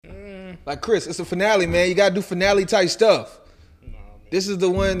Like Chris, it's a finale, man. You gotta do finale type stuff. This is the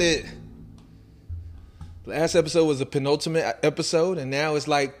one that last episode was a penultimate episode, and now it's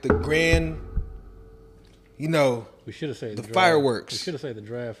like the grand. We should have said the fireworks. We should have said the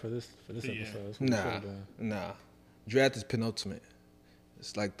draft for this episode. Nah. Draft is penultimate.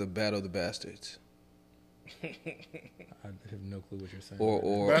 It's like the battle of the bastards. I have no clue what you're saying.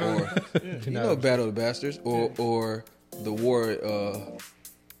 Or battle of the bastards, or the war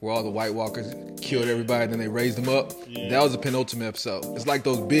where all the White Walkers killed everybody and then they raised them up. Yeah. That was the penultimate episode. It's like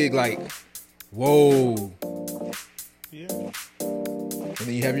those big, whoa. Yeah. And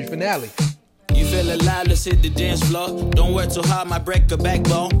then you have your finale. You feel alive, let's hit the dance floor. Don't work too hard, might break a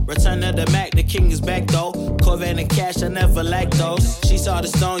backbone. Return of the Mac, the king is back though. Corvette and cash, I never lack those. She saw the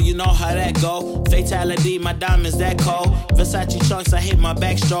stone, you know how that go. Fatality, my diamonds that cold. Versace trunks, I hit my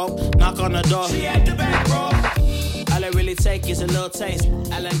backstroke. Knock on the door, she at the back, bro. All I really take is a little taste.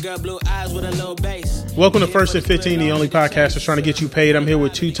 Island girl, blue eyes with a little bass. Welcome to First and 15, the only podcast that's trying to get you paid. I'm here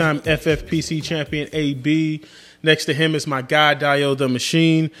with two-time FFPC champion AB. Next to him is my guy, Dio the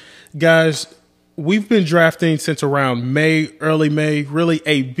Machine. Guys, we've been drafting since around early May. Really,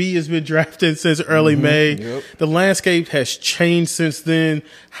 AB has been drafting since early May. Yep. The landscape has changed since then.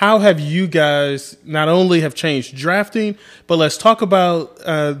 How have you guys not only have changed drafting, but let's talk about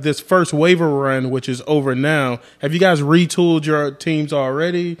this first waiver run, which is over now. Have you guys retooled your teams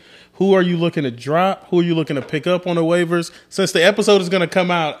already? Who are you looking to drop? Who are you looking to pick up on the waivers? Since the episode is going to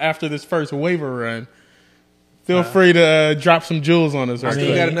come out after this first waiver run, feel free to drop some jewels on us. We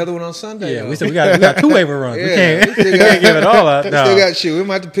still got another one on Sunday. Yeah, we got two waiver runs. We can't give it all up. No. Still got shit. We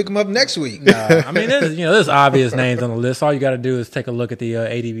might have to pick them up next week. There's obvious names on the list. All you got to do is take a look at the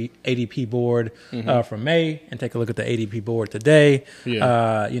ADP board from May and take a look at the ADP board today.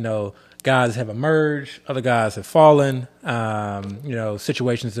 Yeah. Guys have emerged, other guys have fallen.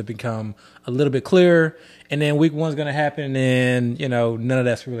 Situations have become a little bit clearer. And then week one's going to happen, and, none of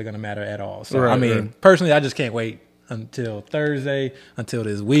that's really going to matter at all. So, personally, I just can't wait until Thursday, until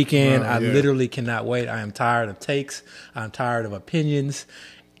this weekend. I literally cannot wait. I am tired of takes. I'm tired of opinions,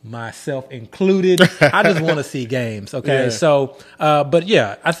 myself included. I just want to see games, okay? Yeah. So,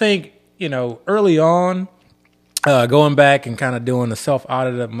 I think, early on, going back and kind of doing a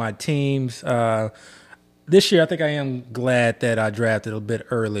self-audit of my teams, this year, I think I am glad that I drafted a bit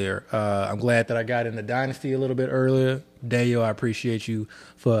earlier. I'm glad that I got in the dynasty a little bit earlier. Daniel, I appreciate you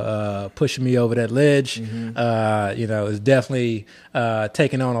for pushing me over that ledge. It's definitely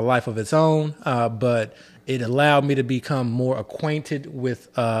taking on a life of its own, but it allowed me to become more acquainted with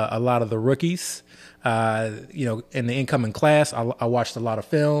a lot of the rookies. In the incoming class, I watched a lot of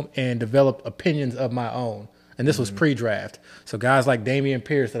film and developed opinions of my own. And this was pre-draft. So guys like Dameon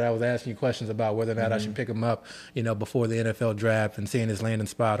Pierce that I was asking you questions about whether or not I should pick him up, before the NFL draft and seeing his landing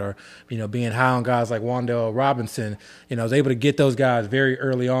spot, or, being high on guys like Wan'Dale Robinson, I was able to get those guys very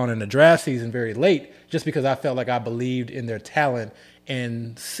early on in the draft season, very late, just because I felt like I believed in their talent,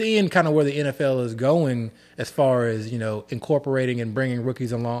 and seeing kind of where the NFL is going as far as, incorporating and bringing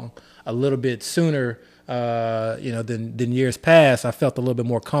rookies along a little bit sooner than years past. I felt a little bit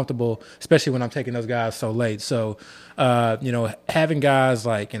more comfortable, especially when I'm taking those guys so late. So, having guys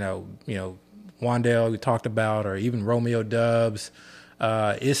like, Wan'Dale we talked about, or even Romeo Doubs,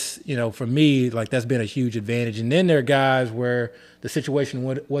 it's, for me, like that's been a huge advantage. And then there are guys where the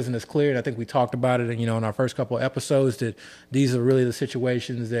situation wasn't as clear. And I think we talked about it, in our first couple of episodes, that these are really the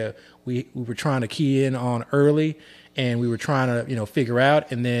situations that we were trying to key in on early. And we were trying to, figure out,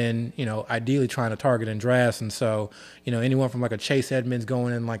 and then, ideally trying to target in drafts. And so, anyone from like a Chase Edmonds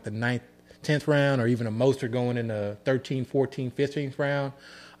going in like the 9th, 10th round, or even a Mostert going in the 13th, 14th, 15th round,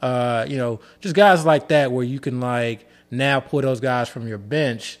 just guys like that where you can like now pull those guys from your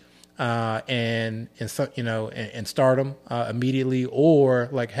bench and start them immediately, or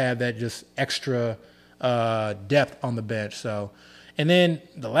like have that just extra depth on the bench. So, and then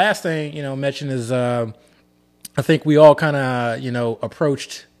the last thing, mention is, I think we all kind of,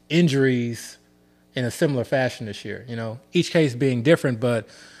 approached injuries in a similar fashion this year, each case being different, but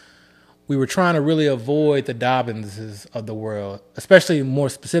we were trying to really avoid the Dobbinses of the world, especially more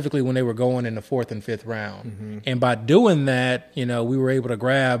specifically when they were going in the 4th and 5th round. And by doing that, we were able to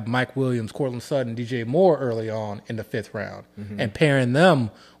grab Mike Williams, Cortland Sutton, DJ Moore early on in the 5th round, and pairing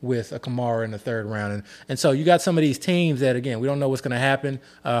them with a Kamara in the 3rd round. And so you got some of these teams that, again, we don't know what's going to happen,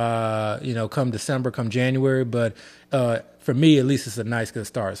 come December, come January. But for me, at least, it's a nice, good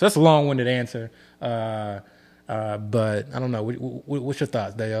start. So that's a long-winded answer. But I don't know. What's your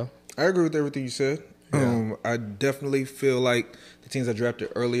thoughts, Dale? I agree with everything you said. Yeah. I definitely feel like the teams I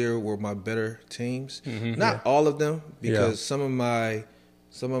drafted earlier were my better teams. Not all of them, because some of my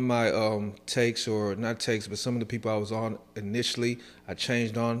some of my takes, or not takes, but some of the people I was on initially, I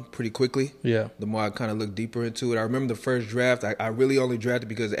changed on pretty quickly. Yeah. The more I kind of looked deeper into it. I remember the first draft, I really only drafted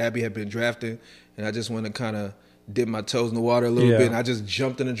because Abby had been drafting, and I just wanted to kind of dip my toes in the water a little bit, and I just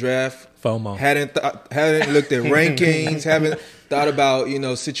jumped in the draft. FOMO. Hadn't looked at rankings, haven't thought about,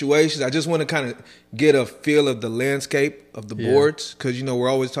 situations. I just want to kind of get a feel of the landscape of the boards, because, we're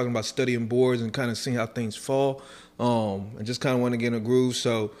always talking about studying boards and kind of seeing how things fall. And just kind of want to get in a groove.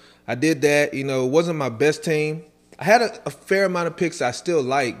 So I did that. It wasn't my best team. I had a fair amount of picks I still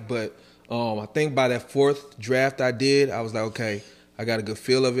like, but I think by that fourth draft I did, I was like, okay, I got a good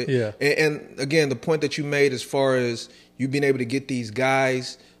feel of it. Yeah. And again, the point that you made as far as you being able to get these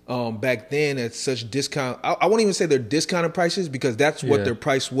guys back then at such discount, I won't even say they're discounted prices, because that's what their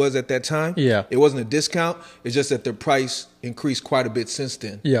price was at that time. Yeah. It wasn't a discount. It's just that their price increased quite a bit since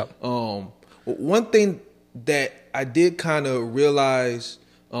then. Yeah. One thing that I did kind of realize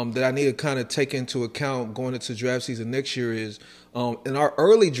that I need to kind of take into account going into draft season next year is in our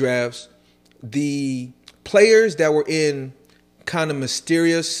early drafts, the players that were in kind of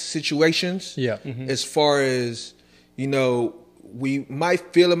mysterious situations, as far as, we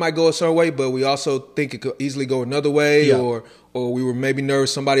might feel it might go a certain way, but we also think it could easily go another way, or we were maybe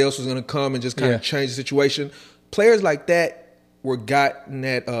nervous somebody else was going to come and just kind of change the situation. Players like that were gotten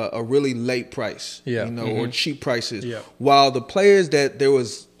at a really late price, or cheap prices. Yeah. While the players that there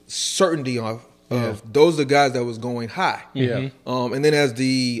was certainty of, those are the guys that was going high. Yeah. And then as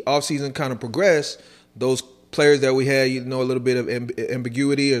the offseason kind of progressed, those players that we had, a little bit of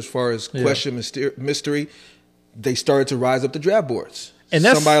ambiguity as far as question, mystery, they started to rise up the draft boards. And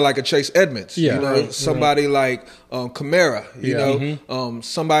that's somebody like a Chase Edmonds, somebody like Kamara,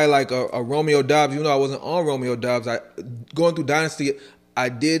 somebody like a Romeo Doubs. I wasn't on Romeo Doubs. Going through Dynasty, I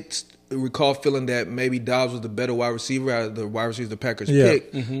did recall feeling that maybe Doubs was the better wide receiver out of the wide receivers the Packers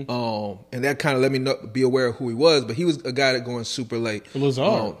picked. And that kind of let me be aware of who he was. But he was a guy that going super late.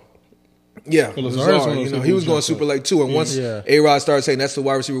 Lazard. Lazard, he was going super late too. And once A-Rod started saying that's the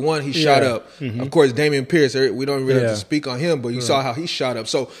wide receiver one, he shot up. Of course, Damian Pierce, we don't really have to speak on him, but you saw how he shot up.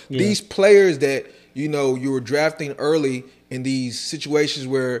 So these players that, you were drafting early in these situations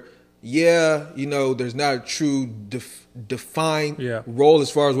where, there's not a true defined role as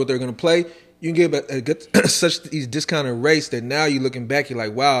far as what they're going to play. You can get such these discounted rates that now you're looking back, you're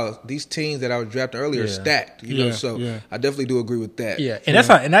like, wow, these teams that I was drafting earlier are stacked. So I definitely do agree with that. Yeah, and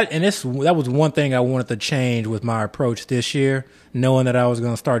that was one thing I wanted to change with my approach this year, knowing that I was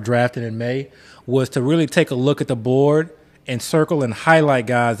going to start drafting in May, was to really take a look at the board and circle and highlight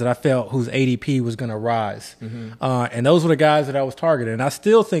guys that I felt whose ADP was going to rise. And those were the guys that I was targeting. And I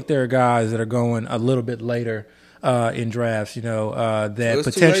still think there are guys that are going a little bit later in drafts, that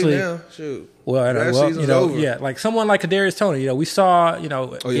potentially. Too late now. Shoot. Like someone like Kadarius Toney. We saw,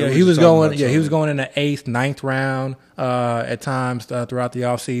 he was going, he was going in the 8th, 9th round at times throughout the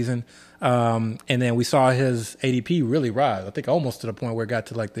offseason. And then we saw his ADP really rise. I think almost to the point where it got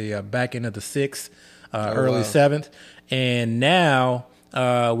to like the back end of the 6th, early 7th, and now.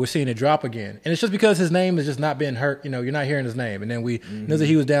 We're seeing it drop again, and it's just because his name has just not been hurt. You're not hearing his name, and then we know that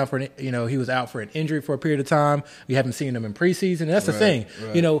he was down for he was out for an injury for a period of time. We haven't seen him in preseason. And that's the thing.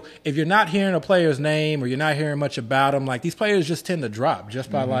 Right. If you're not hearing a player's name or you're not hearing much about him, like these players just tend to drop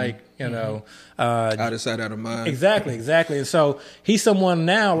just by out of sight, out of mind. Exactly. And so he's someone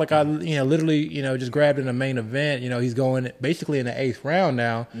now, like I, literally, just grabbed in the main event. He's going basically in the 8th round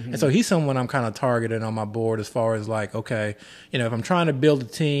now, and so he's someone I'm kind of targeting on my board as far as like, okay, if I'm trying to build a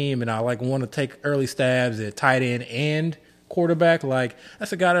team and I want to take early stabs at tight end and quarterback, like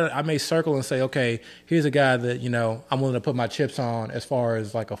that's a guy that I may circle and say, okay, here's a guy that I'm willing to put my chips on as far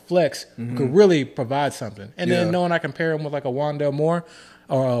as like a flex who could really provide something, and then knowing I can pair him with like a Wandale Moore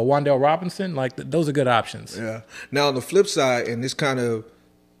or Wandale Robinson, like those are good options. Yeah. Now on the flip side, and this kind of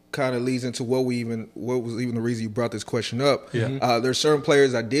leads into what was even the reason you brought this question up. Yeah. There's certain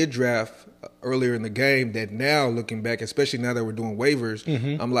players I did draft earlier in the game that now looking back, especially now that we're doing waivers,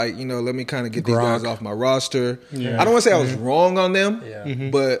 I'm like, let me kind of get these guys off my roster. Yeah. I don't want to say I was wrong on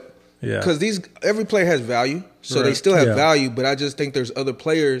them, but because every player has value, so they still have value, but I just think there's other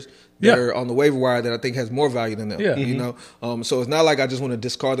players that are on the waiver wire that I think has more value than them. Yeah. So it's not like I just want to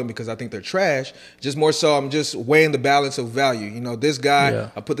discard them because I think they're trash. Just more so I'm just weighing the balance of value. This guy,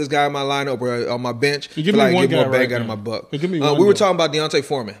 I put this guy in my lineup or on my bench. Give me one guy more bang out of my buck. We were talking about Deontay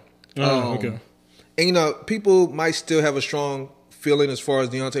Foreman. Okay. And people might still have a strong feeling as far as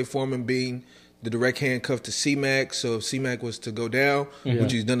Deontay Foreman being the direct handcuff to C-Mac. So if C-Mac was to go down,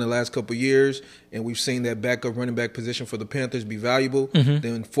 which he's done the last couple of years, and we've seen that backup running back position for the Panthers be valuable,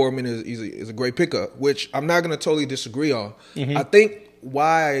 then Foreman is a great pickup, which I'm not going to totally disagree on. I think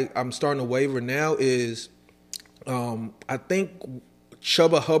why I'm starting to waver now is I think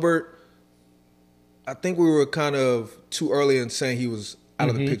Chuba Hubbard, I think we were kind of too early in saying he was out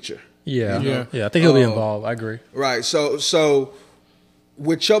of the picture. Yeah. I think he'll be involved. I agree. Right. So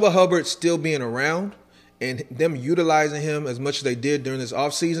with Chuba Hubbard still being around and them utilizing him as much as they did during this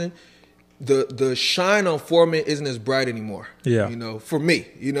offseason, the shine on Foreman isn't as bright anymore. Yeah. You know, for me.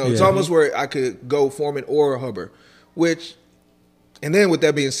 You know, it's almost where I could go Foreman or Hubbard, and then with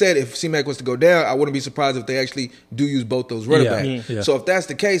that being said, if C-Mac was to go down, I wouldn't be surprised if they actually do use both those running backs. Yeah. So if that's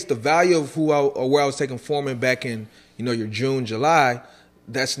the case, the value of where I was taking Foreman back in, your June, July,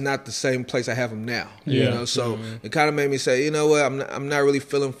 that's not the same place I have him now. So it kind of made me say, you know what, I'm not really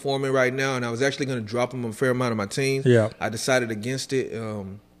feeling Foreman right now, and I was actually going to drop him a fair amount of my teams. Yeah. I decided against it,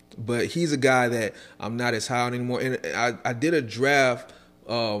 but he's a guy that I'm not as high on anymore. And I did a draft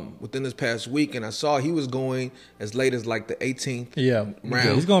within this past week, and I saw he was going as late as like the 18th round.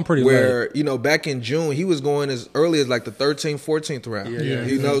 Yeah, he's going pretty where, late. Back in June, he was going as early as like the 13th, 14th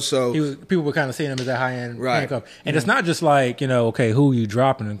round. So people were kind of seeing him as a high-end handcuff. And Mm-hmm. it's not just like, okay, who are you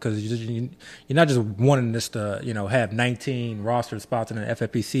dropping? Because you're not just wanting this to, have 19 roster spots in an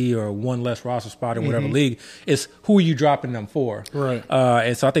FFPC or one less roster spot in whatever league. It's who are you dropping them for? Right.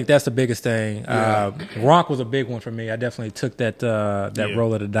 And so I think that's the biggest thing. Gronk was a big one for me. I definitely took that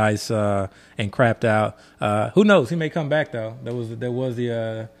roll of the dice and crapped out. Who knows? He may come back though. There was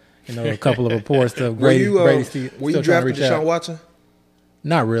the a couple of reports of Brady. Were you drafting Deshaun Watson?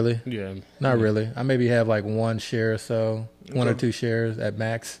 Not really. Yeah. Not really. I maybe have like one share or so, one or two shares at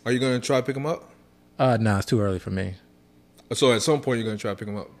max. Are you going to try to pick him up? No, it's too early for me. So at some point you're going to try to pick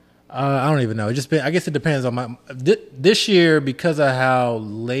him up? I don't even know. I guess it depends on this year, because of how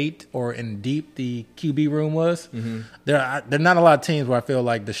late or in deep the QB room was. There are not a lot of teams where I feel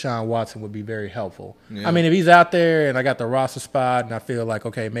like Deshaun Watson would be very helpful. Yeah. I mean, if he's out there and I got the roster spot and I feel like,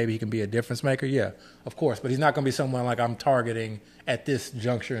 okay, maybe he can be a difference maker, yeah, of course. But he's not going to be someone like I'm targeting at this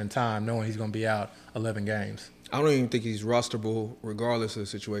juncture in time, knowing he's going to be out 11 games. I don't even think he's rosterable regardless of the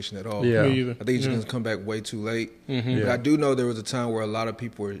situation at all. Yeah. Me either. I think he's going to come back way too late. But Yeah. I do know there was a time where a lot of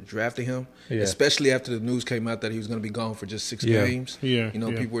people were drafting him, especially after the news came out that he was going to be gone for just 6 games.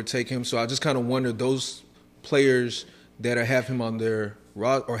 People were taking him. So I just kind of wonder, those players that have him on their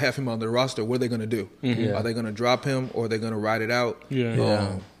roster, what are they going to do? Are they going to drop him, or are they going to ride it out?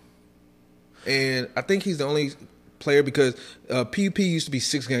 And I think he's the only player, because PUP used to be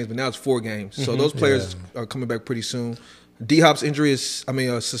 6 games, but now it's 4 games. So those players are coming back pretty soon. D-Hop's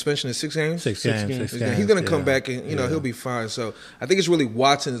suspension is 6 games? 6 games. He's going to come back and, he'll be fine. So I think it's really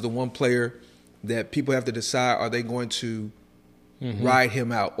Watson is the one player that people have to decide, are they going to ride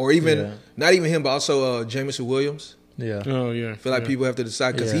him out? Or even, not even him, but also Jameson Williams. Yeah. Oh, yeah. I feel like people have to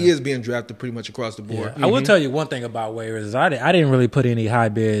decide, because he is being drafted pretty much across the board. I will tell you one thing about waivers is I didn't really put any high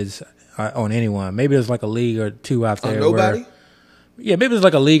bids on anyone. Maybe there's like a league or two out there. Nobody? Maybe there's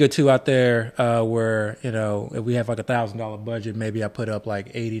like a league or two out there where, if we have like $1,000 budget, maybe I put up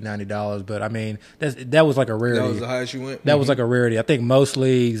like $80, $90. But I mean, that was like a rarity. That was the highest you went? That was like a rarity. I think most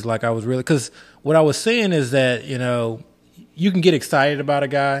leagues, like I was really, because what I was seeing is that, you can get excited about a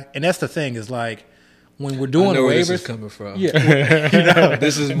guy. And that's the thing, is like, when we're doing I know waivers, where this is coming from. Yeah,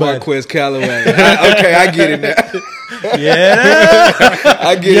 this is Marquez Callaway. I get it now.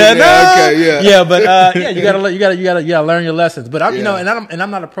 I get it now. Okay, yeah, but you gotta learn your lessons. But I'm, and I'm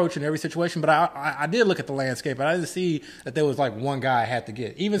not approaching every situation. But I did look at the landscape, and I didn't see that there was like one guy I had to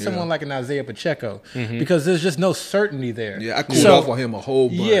get, even someone like an Isaiah Pacheco, because there's just no certainty there. Yeah, I cooled off on him a whole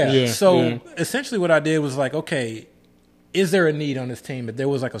bunch. So essentially, what I did was like, okay, is there a need on this team? If there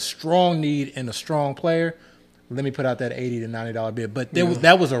was like a strong need and a strong player, let me put out that $80 to $90 bid. But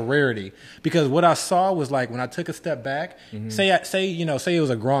that was a rarity, because what I saw was like, when I took a step back, say it was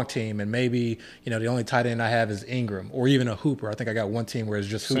a Gronk team, and maybe the only tight end I have is Ingram, or even a Hooper. I think I got one team where it's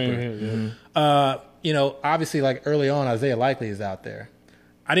just Hooper. Obviously, like early on, Isaiah Likely is out there.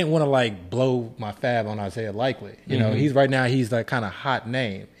 I didn't want to like blow my fab on Isaiah Likely. He's right now, he's like kind of hot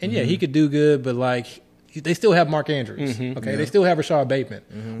name, and he could do good, but like, they still have Mark Andrews. They still have Rashad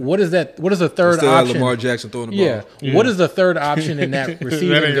Bateman. What is that? What is the third still option? Have Lamar Jackson throwing the ball. What is the third option in that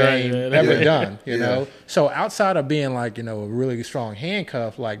receiving game ever done? You know, so outside of being like a really strong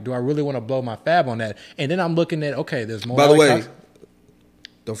handcuff, like, do I really want to blow my fab on that? And then I'm looking at, okay, there's more. By the way,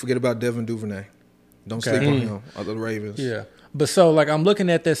 don't forget about Devin Duvernay. Don't sleep on him. Of the Ravens. Yeah. But so, like, I'm looking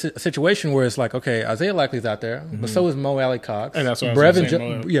at this situation where it's like, okay, Isaiah Likely's out there, but so is Mo Alley Cox. And that's what I was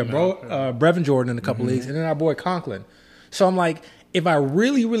saying. Brevin Jordan in a couple leagues, and then our boy Conklin. So I'm like, if I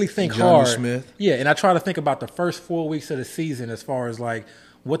really, really think Jonnu hard, Smith. and I try to think about the first 4 weeks of the season as far as like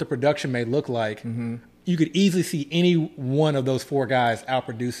what the production may look like, you could easily see any one of those 4 guys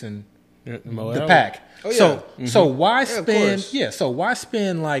outproducing the pack. Oh, yeah. So why spend? Yeah, So why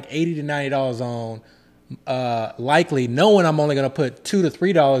spend like $80 to $90 on Likely, knowing I'm only going to put $2 to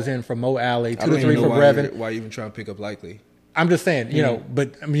 $3 in for Mo Alley, $2 to $3 for Brevin? Why you even trying to pick up Likely? I'm just saying, you know,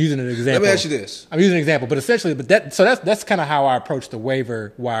 but I'm using an example. Let me ask you this. I'm using an example, but essentially, that's kind of how I approach the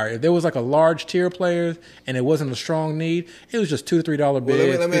waiver wire. If there was like a large tier of players and it wasn't a strong need, it was just $2 to $3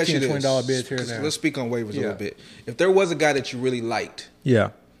 bids, let me ask you $15 to $20 bids here and this. there. Let's speak on waivers a little bit. If there was a guy that you really liked,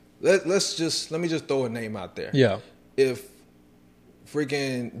 let me just throw a name out there. Yeah. If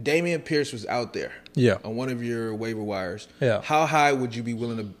freaking Damian Pierce was out there, on one of your waiver wires, how high would you be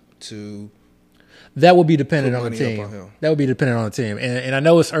willing to that would be dependent on the team. That would be dependent on the team. And I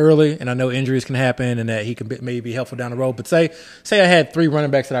know it's early, and I know injuries can happen, and that he can maybe be helpful down the road. But say I had 3 running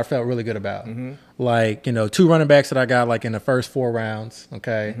backs that I felt really good about. Like, 2 running backs that I got like in the first 4 rounds,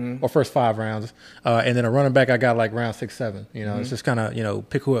 okay, or first 5 rounds, and then a running back I got like round 6, 7. It's just kind of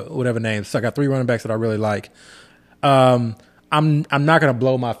pick whatever names. So I got 3 running backs that I really like. I'm not going to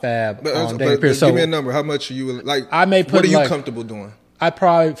blow my fab on Damian Pierce. Give me a number. How much are you like? I may put. What are you comfortable doing? I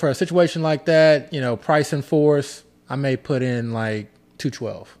probably, for a situation like that, price and force, I may put in like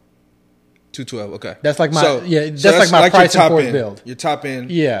 212. 212, okay. That's like my that's like my price and force build. Your top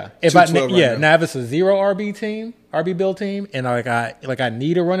end. Yeah. Now if it's a 0 RB build team, and I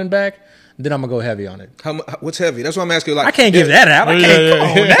need a running back, then I'm gonna go heavy on it. What's heavy? That's what I'm asking. Like, I can't give that out. I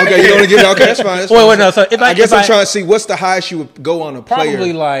can't. Okay, you don't want to give it out. Okay, that's fine. Wait, no. So I guess I'm trying to see what's the highest you would go on a player.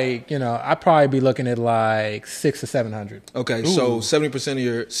 Probably like I'd probably be looking at like 600 to 700. Okay, so 70% of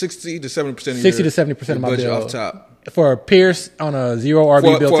your 60 to 70% of your 60 to 70% of my budget bill off top. For a Pierce on a 0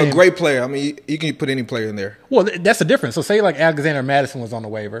 RB build for team. a great player. I mean, you can put any player in there. Well, that's the difference. So say like Alexander Madison was on the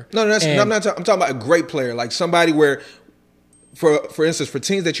waiver. No, I'm not. I'm talking about a great player, like somebody where, for instance, for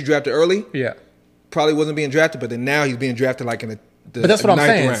teams that you drafted early, probably wasn't being drafted, but then now he's being drafted like in the But that's what I'm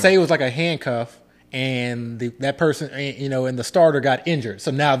saying. Round. Say it was like a handcuff, and that person, and the starter got injured.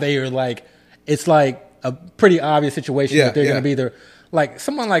 So now they are like, it's like a pretty obvious situation that they're going to be there. Like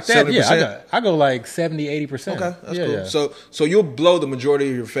someone like that, 70%? I go like 70, 80%. Okay, that's cool. Yeah. So you'll blow the majority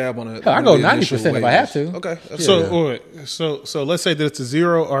of your fab on a. I go 90% if I have to. Okay. That's So let's say that it's a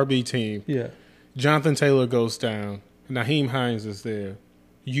 0 RB team. Yeah. Jonathan Taylor goes down. Nyheim Hines is there.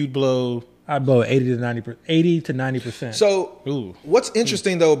 You'd blow. I'd blow 80 to 90%. So what's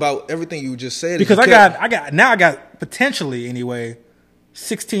interesting though about everything you just said? Because I got potentially anyway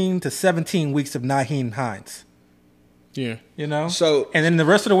 16 to 17 weeks of Nyheim Hines. Yeah. So and then the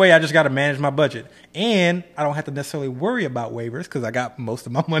rest of the way, I just got to manage my budget, and I don't have to necessarily worry about waivers because I got most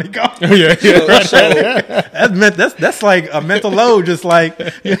of my money gone. That's like a mental load, just like.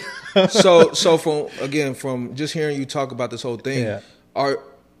 So from just hearing you talk about this whole thing, I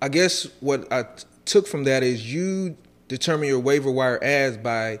guess what I took from that is you determine your waiver wire as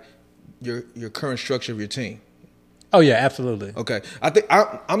by your current structure of your team. Oh yeah, absolutely. Okay, I think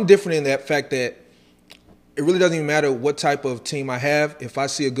I'm different in that fact that. It really doesn't even matter what type of team I have. If I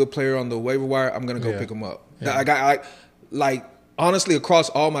see a good player on the waiver wire, I'm going to go pick him up. Yeah. I honestly, across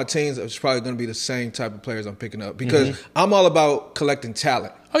all my teams, it's probably going to be the same type of players I'm picking up because I'm all about collecting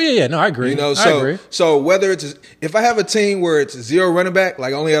talent. Oh, yeah. No, I agree. I agree. So whether if I have a team where it's 0 running back,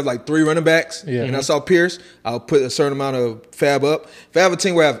 like I only have like 3 running backs, and I saw Pierce, I'll put a certain amount of fab up. If I have a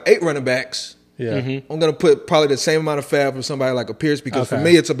team where I have 8 running backs, I'm going to put probably the same amount of fab for somebody like a Pierce because for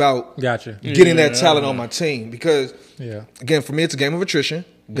me it's about getting that talent on my team because, again, for me it's a game of attrition.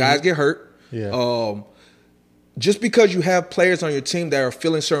 Guys get hurt. Just because you have players on your team that are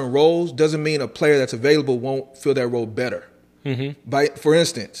filling certain roles doesn't mean a player that's available won't fill that role better. For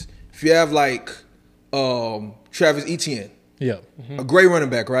instance, if you have like Travis Etienne, a great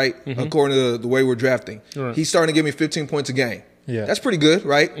running back, right? According to the way we're drafting. He's starting to give me 15 points a game. Yeah. That's pretty good,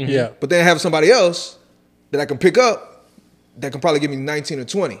 right? But then I have somebody else that I can pick up that can probably give me 19 or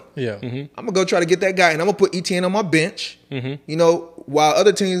 20. I'm going to go try to get that guy, and I'm going to put ETN on my bench. While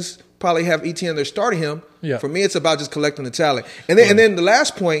other teams probably have ETN, they're starting him. For me, it's about just collecting the talent. And then the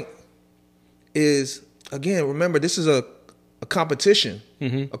last point is, again, remember, this is a competition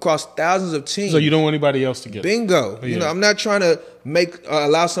across thousands of teams. So you don't want anybody else to get bingo. I'm not trying to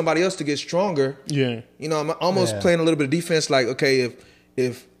allow somebody else to get stronger. I'm almost playing a little bit of defense. Like, okay,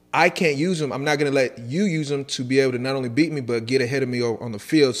 if I can't use them, I'm not going to let you use them to be able to not only beat me but get ahead of me on the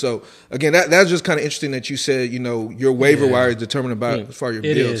field. So again, that's just kind of interesting that you said your waiver wire is determined about as far as your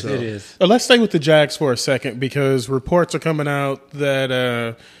build. It is. Let's stay with the Jags for a second because reports are coming out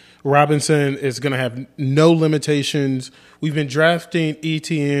that Robinson is going to have no limitations. We've been drafting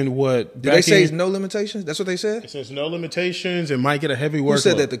ETN. Did they say no limitations? That's what they said? It says no limitations and might get a heavy workload. Who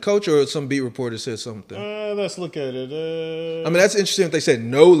said that? The coach or some beat reporter said something? Let's look at it. I mean, that's interesting if they said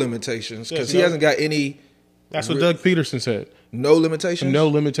no limitations because he hasn't got any. That's what Doug Peterson said. No limitations? No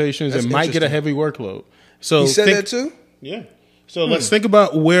limitations and might get a heavy workload. So he said that too? Yeah. So let's think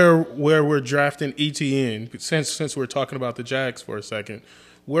about where we're drafting ETN since we're talking about the Jags for a second.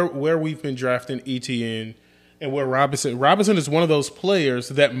 Where we've been drafting ETN and where Robinson is one of those players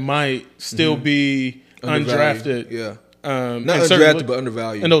that might still be undrafted. Yeah. Not undrafted, but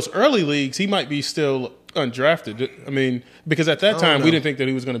undervalued. In those early leagues, he might be still undrafted. I mean, because at that time, we didn't think that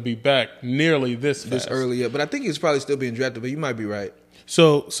he was going to be back nearly this early. Yeah, but I think he's probably still being drafted, but you might be right.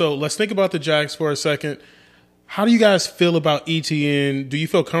 So let's think about the Jags for a second. How do you guys feel about ETN? Do you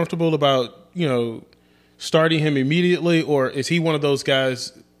feel comfortable about, starting him immediately, or is he one of those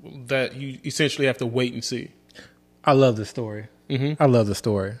guys that you essentially have to wait and see? I love this story. I love the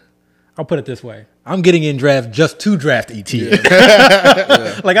story. I'll put it this way. I'm getting in draft just to draft ETN.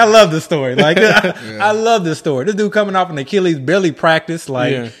 Yeah. Like, I love this story. Like, I love this story. This dude coming off an Achilles, barely practiced,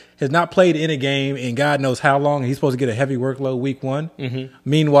 has not played in a game in God knows how long. He's supposed to get a heavy workload week 1.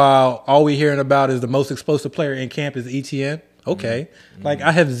 Meanwhile, all we're hearing about is the most explosive player in camp is ETN. Okay. Like,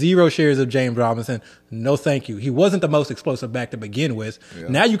 I have 0 shares of James Robinson. No, thank you. He wasn't the most explosive back to begin with. Yeah.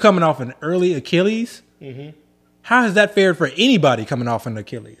 Now you coming off an early Achilles. How is that fair for anybody coming off an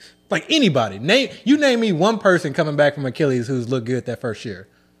Achilles? Like, anybody. Name me one person coming back from Achilles who's looked good that first year.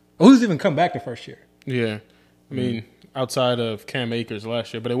 Or who's even come back the first year. Yeah. I mean, outside of Cam Akers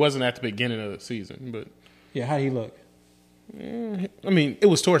last year, but it wasn't at the beginning of the season. But yeah, how did he look? I mean, it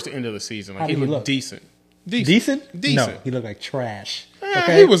was towards the end of the season. Like, he looked decent. Decent? Decent. No, he looked like trash.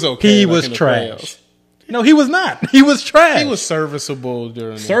 Okay? He was okay. He was trash. No, he was not. He was trash. He was serviceable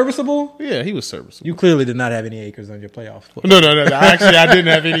during. Serviceable? Yeah, he was serviceable. You clearly did not have any acres on your playoff. No. Actually, I didn't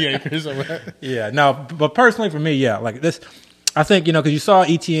have any acres. Yeah, no. But personally, for me, like this, I think because you saw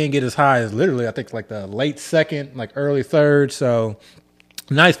ETN get as high as literally, I think like the late second, like early third. So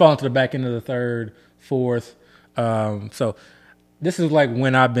nice falling to the back end of the third, fourth. So this is like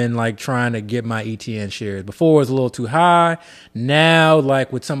when I've been like trying to get my ETN shares. Before it was a little too high. Now,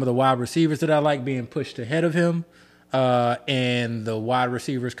 like with some of the wide receivers that I like being pushed ahead of him, and the wide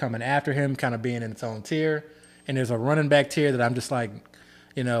receivers coming after him kind of being in its own tier. And there's a running back tier that I'm just like,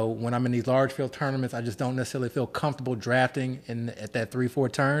 when I'm in these large field tournaments, I just don't necessarily feel comfortable drafting at that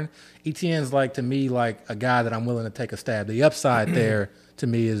 3-4 turn. ETN's like, to me, like a guy that I'm willing to take a stab. The upside there to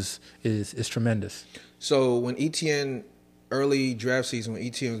me is tremendous. So when ETN early draft season, when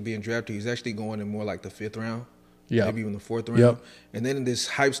ETN was being drafted, he was actually going in more like the 5th round. Maybe even the 4th round. Yep. And then this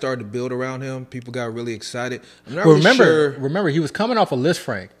hype started to build around him. People got really excited. I'm not really sure. Remember, he was coming off a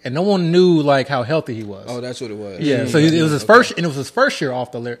Lisfranc, and no one knew like how healthy he was. Oh, that's what it was. Yeah, so it was his first, and it was his first year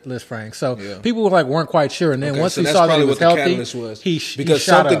off the Lisfranc. So people weren't quite sure. And then once he saw that he was healthy, because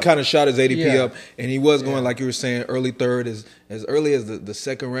something kind of shot his ADP up, and he was going like you were saying, early third as early as the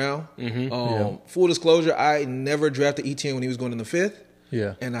second round. Full disclosure, I never drafted ETN when he was going in the 5th.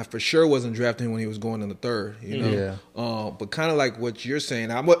 Yeah, and I for sure wasn't drafting him when he was going in the 3rd. But kind of like what you're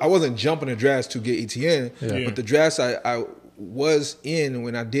saying, I wasn't jumping the drafts to get ETN, but the drafts I was in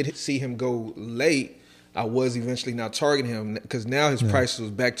when I did see him go late, I was eventually now targeting him because now his price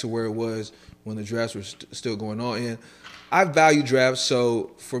was back to where it was when the drafts were still going on. And I value drafts,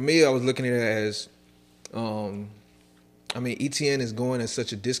 so for me, I was looking at it as, ETN is going at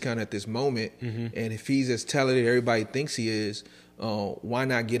such a discount at this moment, and if he's as talented as everybody thinks he is. Why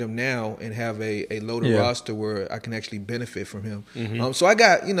not get him now and have a loaded roster where I can actually benefit from him? So I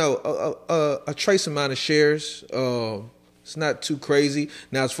got a trace amount of shares. It's not too crazy.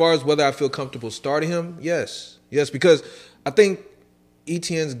 Now, as far as whether I feel comfortable starting him, yes, because I think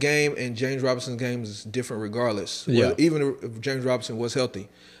ETN's game and James Robinson's game is different regardless. Even if James Robinson was healthy.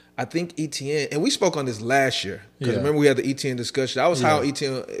 I think ETN, and we spoke on this last year because remember we had the ETN discussion. That was how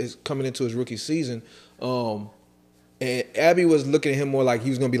ETN is coming into his rookie season. And Abby was looking at him more like he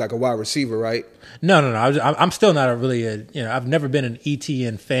was going to be like a wide receiver, right? No. I'm still not I've never been an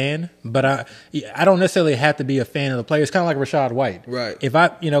ETN fan, but I don't necessarily have to be a fan of the player. It's kind of like Rachaad White. Right. If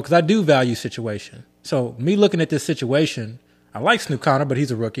because I do value situation. So me looking at this situation, I like Snoop Conner, but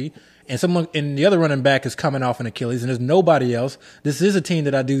he's a rookie. And the other running back is coming off an Achilles, and there's nobody else. This is a team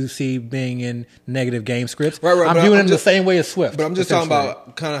that I do see being in negative game scripts. Right. I'm viewing them the same way as Swift. But I'm just talking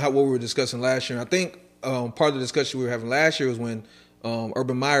about kind of what we were discussing last year. I think part of the discussion we were having last year was when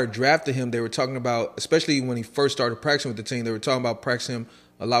Urban Meyer drafted him. They were talking about, especially when he first started practicing with the team, they were talking about practicing him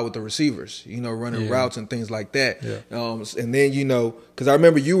a lot with the receivers, running Yeah. routes and things like that. Yeah. And then, because I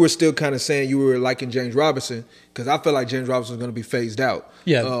remember you were still kind of saying you were liking James Robinson, because I felt like James Robinson was going to be phased out.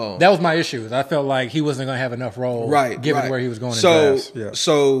 Yeah, that was my issue. I felt like he wasn't going to have enough role, given where he was going in drafts. Yeah.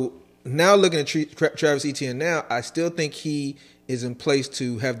 So now looking at Travis Etienne now, I still think he is in place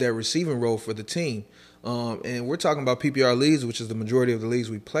to have that receiving role for the team. And we're talking about PPR leagues, which is the majority of the leagues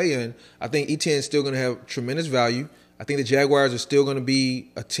we play in. I think Etienne is still going to have tremendous value. I think the Jaguars are still going to be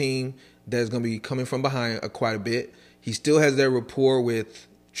a team that's going to be coming from behind quite a bit. He still has that rapport with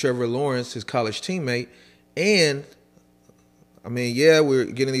Trevor Lawrence, his college teammate. And, we're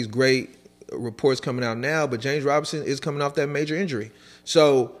getting these great reports coming out now, but James Robinson is coming off that major injury.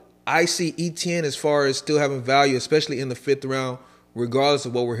 So I see Etienne as far as still having value, especially in the 5th round, regardless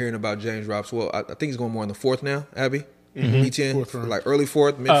of what we're hearing about James Robinson. Well, I think he's going more in the 4th now, Abby. Etienne, like early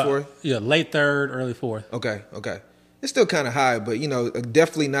 4th, mid 4th? Yeah, late 3rd, early 4th. Okay. It's still kind of high, but,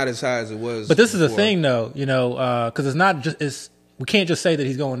 definitely not as high as it was. But this is before. the thing, though, because it's not just we can't just say that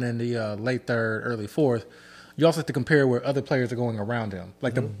he's going in the late 3rd, early 4th. You also have to compare where other players are going around him.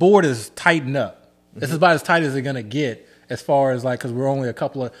 Like the board is tightened up. This is about as tight as they're going to get as far as because we're only a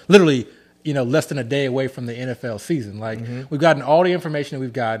couple of literally less than a day away from the NFL season. Like we've gotten all the information that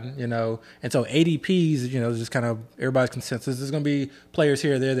we've gotten, and so ADPs, just kind of everybody's consensus. There's going to be players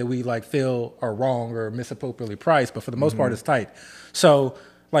here or there that we feel are wrong or misappropriately priced, but for the most part, it's tight. So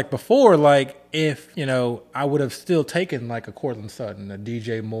before, if I would have still taken a Cortland Sutton, a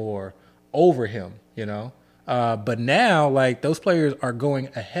DJ Moore over him, but now those players are going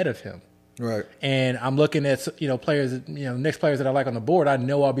ahead of him. Right. And I'm looking at, players, next players that I like on the board, I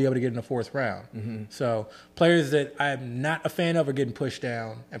know I'll be able to get in the 4th round. So players that I'm not a fan of are getting pushed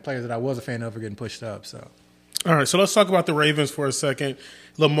down, and players that I was a fan of are getting pushed up. So, all right, so let's talk about the Ravens for a second.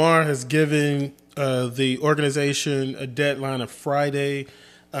 Lamar has given the organization a deadline of Friday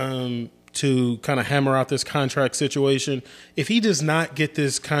to kind of hammer out this contract situation. If he does not get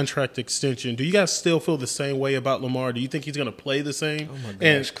this contract extension, do you guys still feel the same way about Lamar? Do you think he's going to play the same? Oh my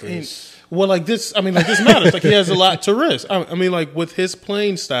gosh, Chris. This matters. He has a lot to risk. With his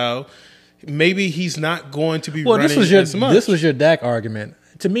playing style, maybe he's not going to be running as much. This was your Dak argument.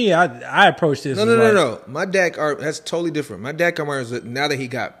 To me, I approached this. No. My Dak argument, that's totally different. My Dak argument is that now that he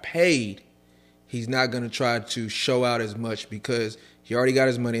got paid, he's not going to try to show out as much because he already got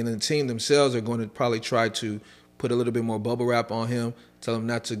his money, and the team themselves are going to probably try to put a little bit more bubble wrap on him, tell him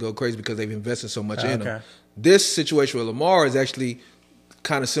not to go crazy because they've invested so much in him. This situation with Lamar is actually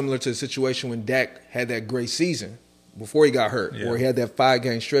kind of similar to the situation when Dak had that great season before he got hurt, where he had that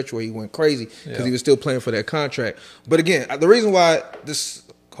 5-game stretch where he went crazy because he was still playing for that contract. But again, the reason why this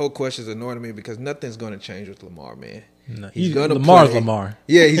whole question is annoying to me because nothing's going to change with Lamar, man. No, he's going to play. Lamar.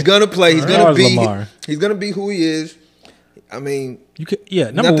 Yeah, he's going to play. He's going to be Lamar. He's going to be who he is. Number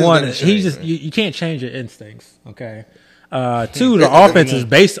one, he just you can't change your instincts. Okay. 2, the offense is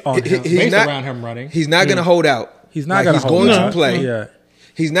based on him, around him running. He's not going to hold out. He's not going to hold out. He's going to play. Yeah.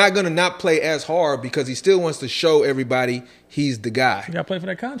 He's not going to not play as hard because he still wants to show everybody he's the guy. You got to play for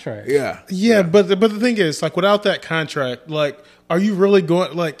that contract. Yeah. But the thing is, without that contract, are you really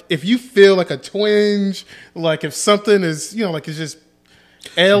going? If you feel a twinge, if something is, it's just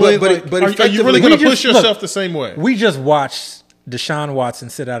ailing. But are you really going to push yourself the same way? We just watched Deshaun Watson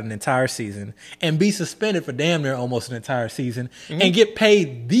sit out an entire season and be suspended for damn near almost an entire season and get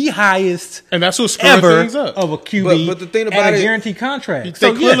paid the highest and that's what ever things up. Of a QB but the thing about and a guaranteed contract.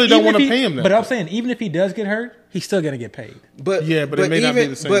 They clearly don't want to pay him that. But I'm saying, even if he does get hurt, he's still going to get paid. But it may not be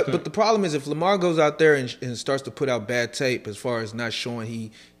the same thing. But the problem is if Lamar goes out there and starts to put out bad tape as far as not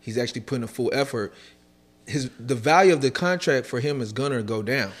showing he's actually putting a full effort, the value of the contract for him is gonna go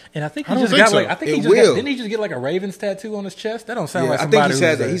down. And I think didn't he just get a Ravens tattoo on his chest? That don't sound like somebody.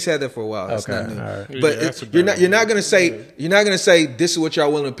 I think he's had that for a while. That's not new. Right. But you're not gonna say this is what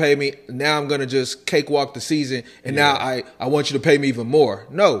y'all willing to pay me. Now I'm gonna just cakewalk the season, and now I want you to pay me even more.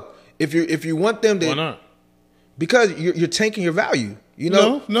 No, if you want them to, why not? Because you're tanking your value.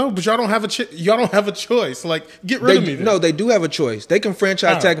 No, but y'all don't have a choice. Get rid of me. Then. No, they do have a choice. They can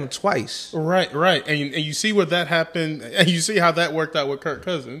franchise tag him twice. Right. And you see what that happened, and you see how that worked out with Kirk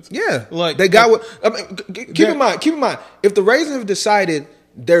Cousins. Yeah, they got what. Keep in mind. If the Ravens have decided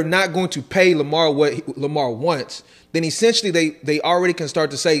they're not going to pay Lamar what Lamar wants, then essentially they already can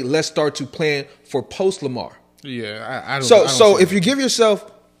start to say, let's start to plan for post Lamar. Yeah, I don't. So if you give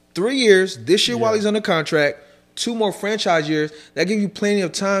yourself 3 years this year while he's under contract, 2 more franchise years, that gives you plenty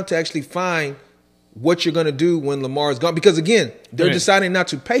of time to actually find what you're going to do when Lamar is gone. Because again, they're deciding not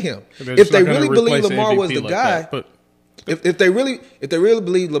to pay him. If they really believe Lamar was the guy, if they really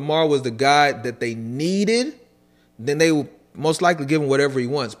believe Lamar was the guy that they needed, then they will most likely give him whatever he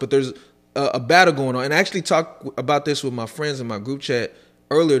wants. But there's a battle going on. And I actually talked about this with my friends in my group chat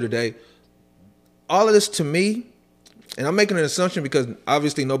earlier today. All of this to me, and I'm making an assumption because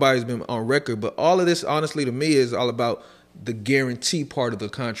obviously nobody's been on record, but all of this, honestly, to me, is all about the guarantee part of the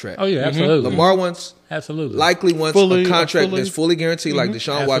contract. Oh, yeah, absolutely. Lamar likely wants a contract that's fully guaranteed, like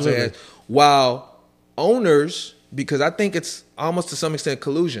Deshaun Watson has, while owners, because I think it's almost to some extent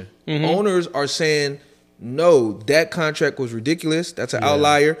collusion, owners are saying, no, that contract was ridiculous. That's an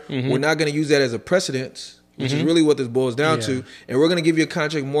outlier. We're not going to use that as a precedent, which is really what this boils down to. And we're going to give you a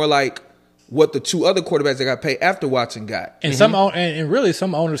contract more like what the two other quarterbacks that got paid after Watson got. And and really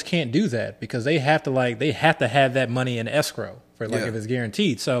some owners can't do that because they have to have that money in escrow for if it's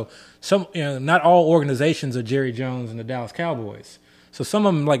guaranteed. So not all organizations are Jerry Jones and the Dallas Cowboys. So some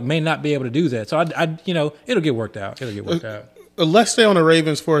of them may not be able to do that. So it'll get worked out. Let's stay on the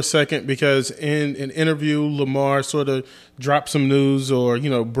Ravens for a second because in an interview, Lamar sort of dropped some news or,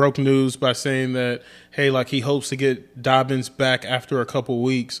 broke news by saying that, hey, he hopes to get Dobbins back after a couple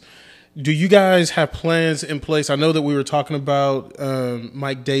weeks. Do you guys have plans in place? I know that we were talking about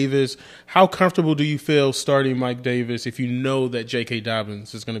Mike Davis. How comfortable do you feel starting Mike Davis if you know that J.K.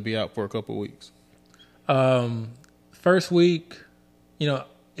 Dobbins is going to be out for a couple weeks? First week,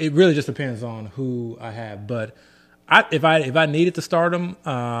 it really just depends on who I have. But if I needed to start him,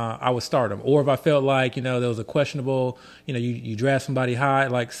 I would start him. Or if I felt like there was a questionable, you draft somebody high,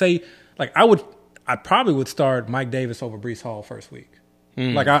 I probably would start Mike Davis over Breece Hall first week.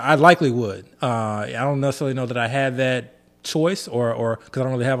 I likely would. I don't necessarily know that I have that choice or because I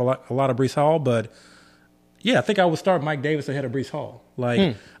don't really have a lot of Breece Hall, but yeah, I think I would start Mike Davis ahead of Breece Hall.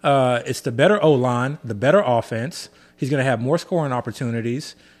 It's the better O-line, the better offense. He's going to have more scoring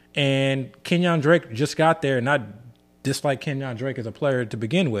opportunities. And Kenyon Drake just got there, and I dislike Kenyon Drake as a player to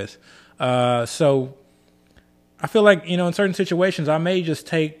begin with. So I feel like, in certain situations, I may just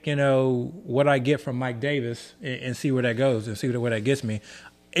take, what I get from Mike Davis and see where that goes and see where that gets me.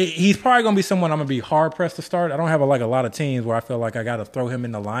 He's probably going to be someone I'm going to be hard-pressed to start. I don't have a lot of teams where I feel like I got to throw him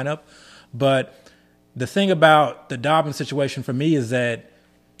in the lineup. But the thing about the Dobbins situation for me is that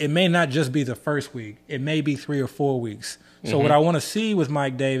it may not just be the first week. It may be 3 or 4 weeks. So what I want to see with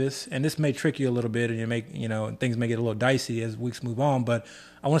Mike Davis, and this may trick you a little bit and things may get a little dicey as weeks move on, but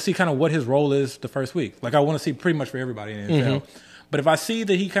I want to see kind of what his role is the first week. I want to see pretty much for everybody in the NFL. But if I see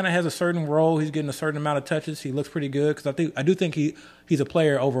that he kind of has a certain role, he's getting a certain amount of touches, he looks pretty good, because I do think he's a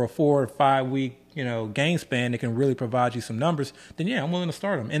player over a 4 or 5 week game span that can really provide you some numbers, then yeah, I'm willing to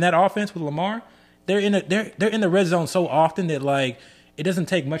start him. And that offense with Lamar, they're in the red zone so often that it doesn't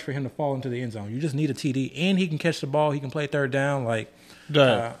take much for him to fall into the end zone. You just need a TD, and he can catch the ball. He can play third down.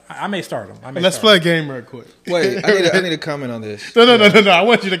 I may start him. Let's play a game real quick. Wait, I need to comment on this. No. I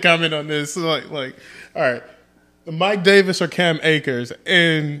want you to comment on this. All right, Mike Davis or Cam Akers,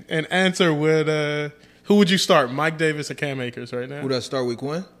 and answer with who would you start, Mike Davis or Cam Akers right now? Would I start week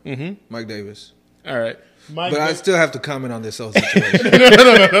 1? Mike Davis. All right. I still have to comment on this whole situation.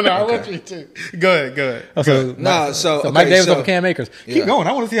 No. I want you to. Go ahead. Okay. So Mike Davis over Cam Akers. Keep going.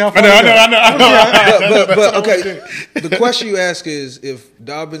 I want to see how far. I know. But okay. The question you ask is, if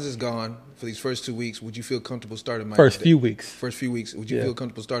Dobbins is gone for these first 2 weeks, would you feel comfortable starting Mike Davis? First few weeks, would you feel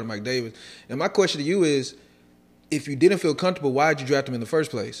comfortable starting Mike Davis? And my question to you is, if you didn't feel comfortable, why did you draft him in the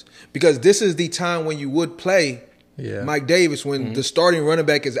first place? Because this is the time when you would play Mike Davis when the starting running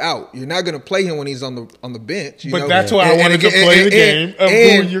back is out. You're not going to play him when he's on the bench. But that's why I wanted to play the game of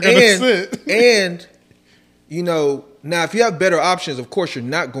who you're going to sit. And, now if you have better options, of course you're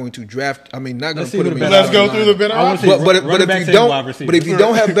not going to draft. Not going to put him in. Let's go through the better options. But if you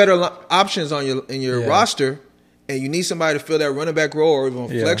don't have better options in your roster, and you need somebody to fill that running back role or even a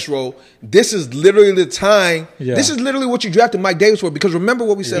flex role, this is literally the time. Yeah. This is literally what you drafted Mike Davis for. Because remember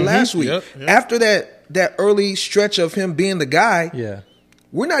what we said last week. Yep. After that early stretch of him being the guy,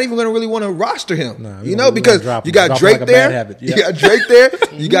 we're not even going to really want to roster him. Because you got Drake there. You got Drake there.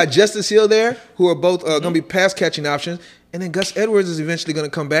 You got Justice Hill there, who are both going to be pass catching options. And then Gus Edwards is eventually going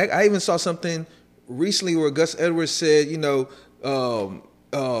to come back. I even saw something recently where Gus Edwards said,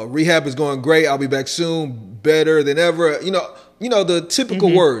 rehab is going great. I'll be back soon, better than ever. The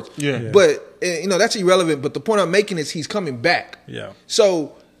typical words. Yeah. But that's irrelevant. But the point I'm making is he's coming back. Yeah.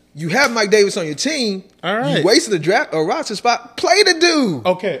 So you have Mike Davis on your team. All right. You wasted a roster spot. Play the dude.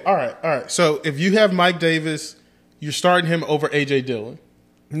 Okay. All right. So if you have Mike Davis, you're starting him over AJ Dillon.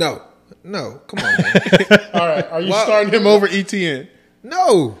 No. Come on, man. All right. Are you starting him over ETN?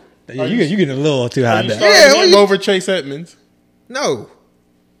 No. You're getting a little too high. Are you starting him over Chase Edmonds? No.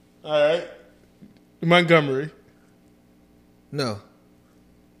 All right. Montgomery. No.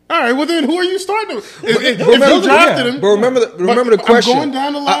 All right, well then, who are you starting with? If you drafted him, but remember the question. I'm going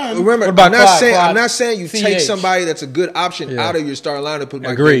down the line. Remember, What about I'm not saying you take CH? somebody that's a good option out of your starting lineup. Put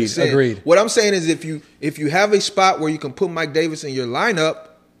Mike Agreed, Davis in. agreed. What I'm saying is, if you have a spot where you can put Mike Davis in your lineup,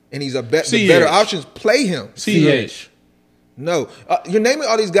 and he's the better options, play him. CH. No, you're naming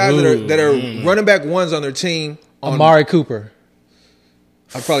all these guys that are running back ones on their team. Amari Cooper.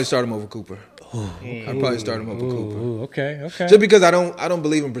 I'd probably start him over Cooper. I'd probably start him over Cooper. Ooh, okay. Just because I don't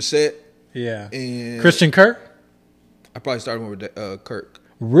believe in Brissett. Yeah. And Christian Kirk? I'd probably start him over Kirk.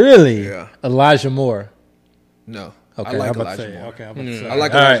 Really? Yeah. Elijah Moore. No. Okay, I like I'm about to Elijah say. Moore. Okay, I'm about to say. I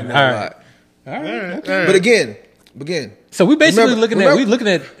like All Elijah right, Moore all a right. lot. All right. Okay. But again. So we basically Remember- we looking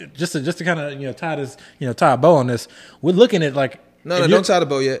at just to kind of tie a bow on this. We're looking at like No, don't tie the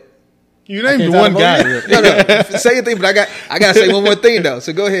bow yet. You named can't one talk guy. about No. Say your thing, but I gotta say one more thing though.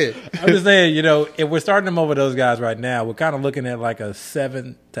 So go ahead. I'm just saying, if we're starting them over those guys right now, we're kind of looking at like a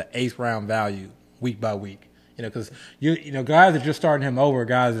 7th to 8th round value week by week. Because guys that you're starting him over, are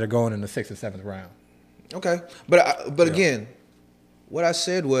guys that are going in the 6th and 7th round. Okay, but again, what I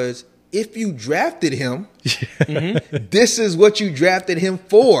said was, if you drafted him, this is what you drafted him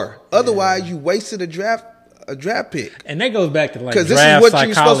for. Otherwise, you wasted a draft pick. And that goes back to like Because draft this is what psychology.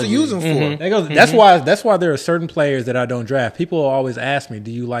 you're supposed to use him for. That's why there are certain players that I don't draft. People always ask me,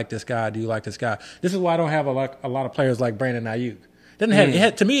 "Do you like this guy? Do you like this guy?" This is why I don't have a lot of players like Brandon Ayuk. To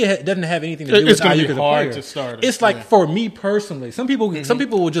me, it doesn't have anything to do with gonna Ayuk be as a hard player. to start him. It's like for me personally, some people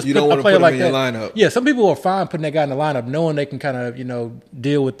will just You put don't a wanna player put him like in your that. lineup. Yeah, some people are fine putting that guy in the lineup, knowing they can kind of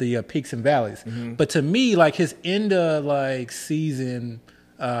deal with the peaks and valleys. But to me, like his end of like season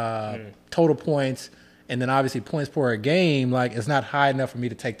total points. And then obviously points per game, like it's not high enough for me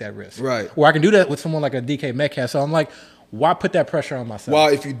to take that risk. Right. Or I can do that with someone like a DK Metcalf. So I'm like, why put that pressure on myself? Well,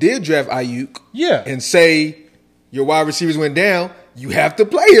 if you did draft Ayuk, Yeah. and say your wide receivers went down, you have to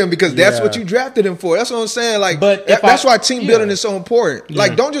play him because that's Yeah. what you drafted him for. That's what I'm saying. Like, But that's why team building is so important.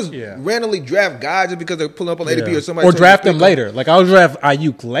 Like, don't just Yeah. randomly draft guys just because they're pulling up on ADP or somebody. Or draft them later. Like I'll draft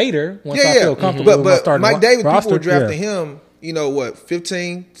Ayuk later once I feel comfortable with my But starting Mike Davis, roster. people were drafting him.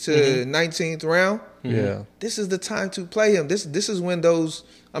 15th to 19th round. Yeah. This is the time to play him. This is when those.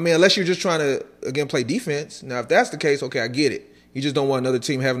 I mean, unless you're just trying to again play defense. Now, if that's the case, okay, I get it. You just don't want another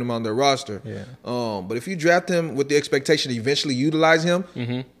team having him on their roster. Yeah. But if you draft him with the expectation to eventually utilize him,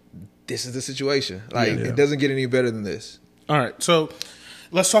 this is the situation. Like it doesn't get any better than this. All right, so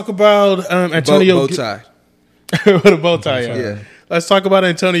let's talk about Antonio. Bow tie. With a bow tie. Yeah. Let's talk about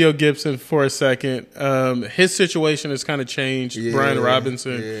Antonio Gibson for a second. His situation has kind of changed. Yeah, Brian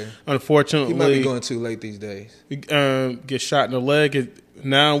Robinson, unfortunately, He might be going too late these days. gets shot in the leg.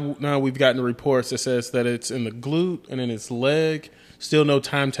 Now we've gotten reports that says that it's in the glute and in his leg. Still no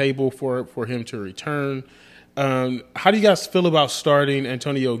timetable for him to return. How do you guys feel about starting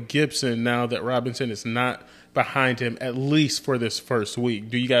Antonio Gibson now that Robinson is not behind him, at least for this first week?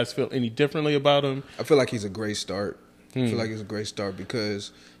 Do you guys feel any differently about him? I feel like he's a great start. I feel like it's a great start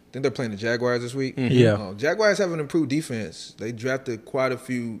because I think they're playing the Jaguars this week. Yeah. Jaguars have an improved defense. They drafted quite a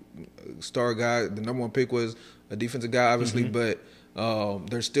few star guys. The number one pick was a defensive guy, obviously, but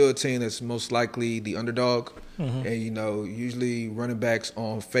they're still a team that's most likely the underdog. And, usually running backs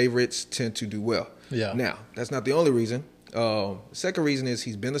on favorites tend to do well. Yeah. Now, that's not the only reason. The second reason is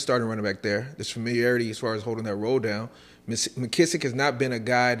he's been the starting running back there. There's familiarity as far as holding that role down. McKissick has not been a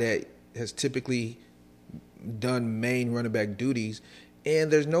guy that has typically done main running back duties, and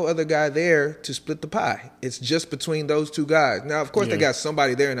there's no other guy there to split the pie. It's just between those two guys. Now, of course, they got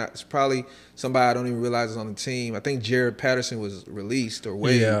somebody there, and it's probably somebody I don't even realize is on the team. I think Jared Patterson was released or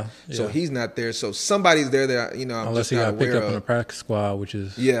waived, so he's not there. So somebody's there that I'm Unless just he not got picked aware up in of. the practice squad, which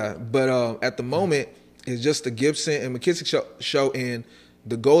is But at the moment, it's just the Gibson and McKissick show, and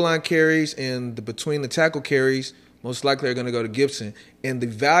the goal line carries and the between the tackle carries most likely are going to go to Gibson. And the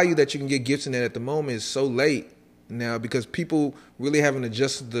value that you can get Gibson at the moment is so late now because people really haven't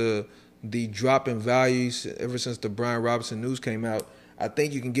adjusted the drop in values ever since the Brian Robinson news came out. I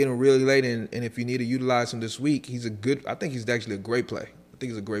think you can get him really late, and if you need to utilize him this week, I think he's actually a great play. I think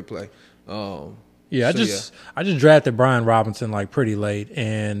he's a great play. I just drafted Brian Robinson like pretty late,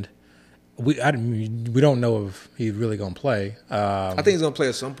 and we don't know if he's really going to play. I think he's going to play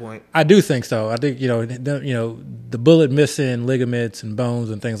at some point. I do think so. I think the bullet missing ligaments and bones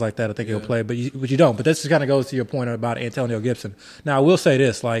and things like that. I think he'll play, but you don't. But this just kind of goes to your point about Antonio Gibson. Now I will say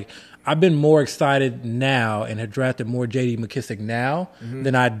this: like I've been more excited now and have drafted more J.D. McKissick now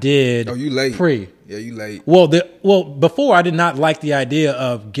than I did. Oh, you late? Yeah, you late. Well, before I did not like the idea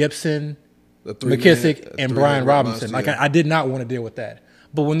of Gibson, McKissick, and Brian Robinson. Like I did not want to deal with that.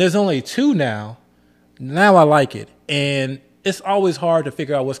 But when there's only two now I like it. And it's always hard to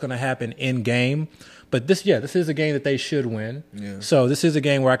figure out what's going to happen in game. But this is a game that they should win. Yeah. So this is a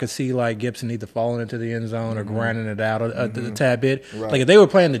game where I could see like Gibson either falling into the end zone or grinding it out a tad bit. Right. Like if they were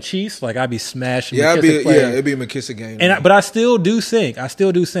playing the Chiefs, like I'd be smashing. Yeah, it'd be a McKissic game. But I still do think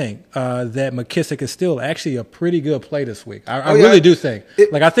that McKissic is still actually a pretty good play this week. I really do think.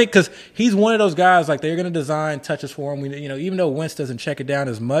 I think because he's one of those guys like they're going to design touches for him. Even though Wentz doesn't check it down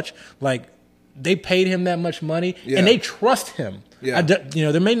as much, like they paid him that much money and they trust him. Yeah.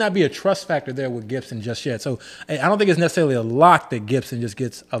 There may not be a trust factor there with Gibson just yet. So I don't think it's necessarily a lock that Gibson just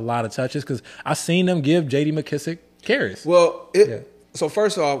gets a lot of touches because I've seen them give J.D. McKissic carries. Well, so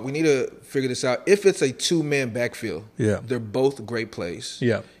first off, we need to figure this out. If it's a two-man backfield, they're both great plays.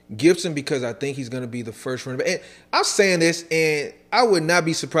 Yeah. Gibson, because I think he's going to be the first running back. And I'm saying this, and I would not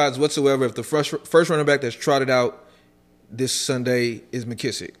be surprised whatsoever if the first running back that's trotted out this Sunday is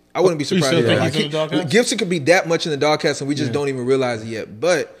McKissic. I wouldn't be surprised. Gibson could be that much in the doghouse, and we just don't even realize it yet.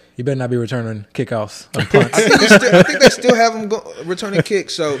 But he better not be returning kickoffs on punts. I think they still have him returning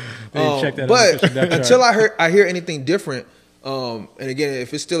kicks. So, but until I hear anything different, and again,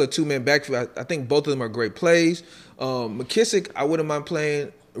 if it's still a two-man backfield, I think both of them are great plays. McKissic, I wouldn't mind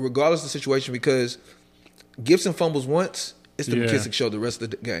playing regardless of the situation because Gibson fumbles once. It's the McKissic show the rest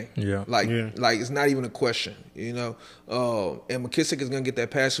of the game. Yeah. Like it's not even a question, And McKissic is gonna get that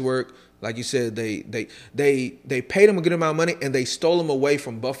pass work. Like you said, they paid him a good amount of money and they stole him away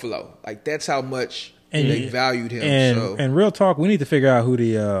from Buffalo. Like that's how much they valued him. And real talk, we need to figure out who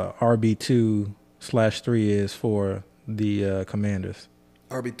the RB2/3 is for the Commanders.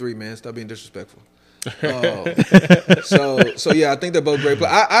 RB3, man, stop being disrespectful. So yeah, I think they're both great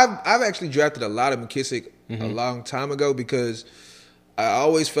players. I've actually drafted a lot of McKissic a long time ago because I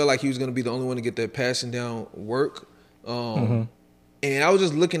always felt like he was going to be the only one to get that passing down work. And I was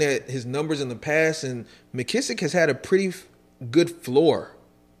just looking at his numbers in the past, and McKissic has had a pretty good floor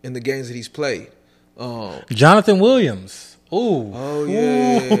in the games that he's played. Jonathan Williams. Ooh. Oh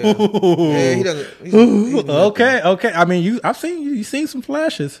yeah. Yeah, he doesn't. He's okay. I mean, I've seen you. You've seen some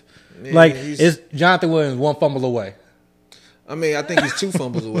flashes. Man, is Jonathan Williams one fumble away? I mean, I think he's two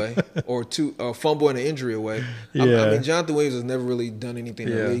fumbles away, or a fumble and an injury away. Yeah. I mean, Jonathan Williams has never really done anything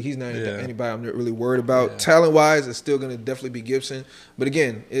in the league. He's not anybody I'm not really worried about. Yeah. Talent-wise, it's still going to definitely be Gibson. But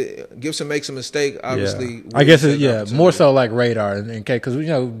again, Gibson makes a mistake. Obviously, I guess more so like radar, because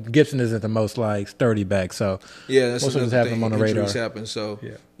Gibson isn't the most like sturdy back. So that's most of us have him on the radar. Happen, so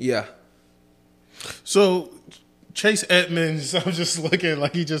yeah. So Chase Edmonds, I'm just looking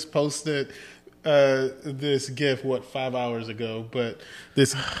like he just posted this GIF 5 hours ago, but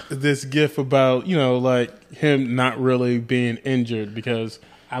this GIF about like him not really being injured because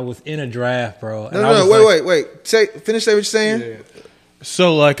I was in a draft, bro. Wait. Finish what you're saying. Yeah.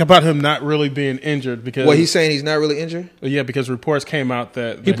 So, like, about him not really being injured because... What, he's saying he's not really injured? Yeah, because reports came out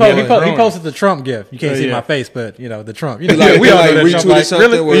that... He posted the Trump GIF. You can't see my face, but, the Trump. We all know that retweeted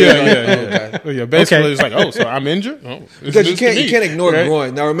something. Really? Yeah. Basically, it's like, so I'm injured? Oh, because you can't ignore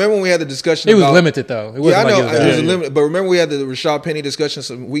groin. Now, remember when we had the discussion It was limited, though. It wasn't I know. It was limited. But remember we had the Rashad Penny discussion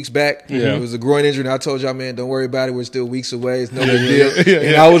some weeks back? Yeah. It was a groin injury, and I told y'all, man, don't worry about it. We're still weeks away. It's no big deal.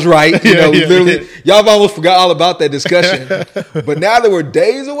 And I was right. Literally, y'all almost forgot all about that discussion. But now that we're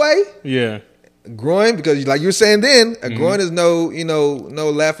days away, groin, because like you were saying then, a groin is no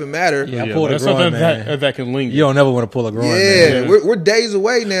laughing matter. Yeah, I pulled a groin, man. That can linger. You don't never want to pull a groin. Yeah, man. We're days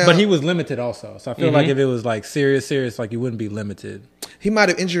away now. But he was limited also, so I feel like if it was like serious, like he wouldn't be limited. He might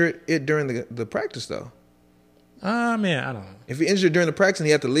have injured it during the practice though. Man, I don't know. If he injured during the practice and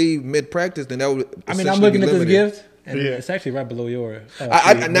he had to leave mid practice, then that would. I mean, I'm looking at this gift. And it's actually right below your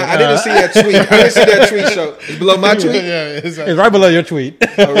I didn't see that tweet. I didn't see that tweet. So it's below my tweet? It's right below your tweet.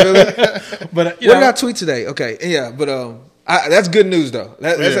 Oh, really? But what did I tweet today? Okay. Yeah, but that's good news, though.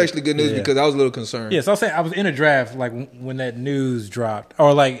 That's actually good news because I was a little concerned. Yeah, so I'll say I was in a draft like when that news dropped.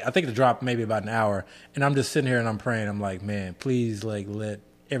 Or like I think it dropped maybe about an hour. And I'm just sitting here and I'm praying. I'm like, man, please like let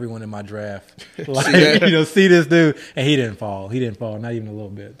everyone in my draft see this dude, and he didn't fall not even a little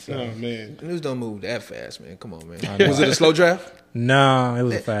bit. So. Oh man, the news don't move that fast, man. Come on, man. Was it a slow draft? No, it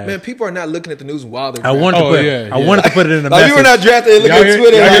was fast. Man, people are not looking at the news while they're I wanted to put it in the message. You were not drafted and looking at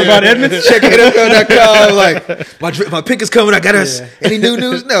Twitter. Y'all hear about Edmonds? Check NFL.com. Like my pick is coming. I got us. Any new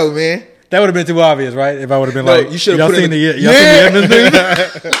news? No, man. That would have been too obvious, right? If I would have been you should have seen the Edmonds news.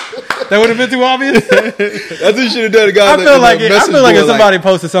 That would have been too obvious. That's what you should have done. I feel like if somebody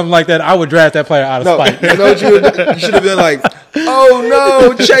posted something like that, I would draft that player out of spite. You know what you should have been like, oh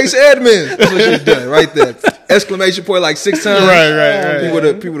no, Chase Edmonds. That's what you should have done right there. Exclamation point like 6 times. Right.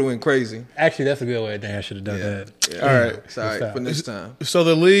 People would have went crazy. Actually, that's a good way. Damn, I should have done that. Yeah. All right. Sorry for next time. So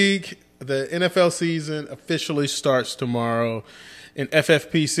the league the NFL season officially starts tomorrow. In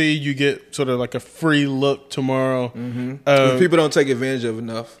FFPC, you get sort of like a free look tomorrow. Which people don't take advantage of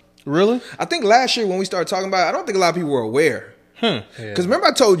enough. Really? I think last year when we started talking about it, I don't think a lot of people were aware. Because remember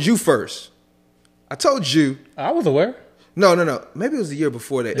I told you first. I told you. I was aware. No. Maybe it was the year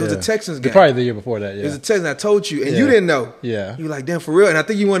before that. It was a Texans game. Probably the year before that, yeah. It was a Texans. I told you, and you didn't know. Yeah. You were like, damn, for real? And I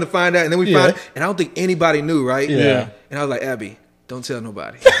think you wanted to find out, and then we found out. And I don't think anybody knew, right? Yeah. And I was like, Abby, don't tell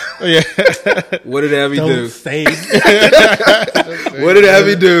nobody. Yeah. What did Abby do? Don't say. What did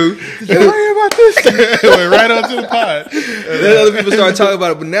Abby do? Don't worry about this. Went right onto the pod. Then other people started talking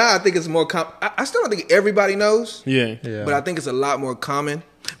about it, but now I think it's more common. I still don't think everybody knows, Yeah. but I think it's a lot more common.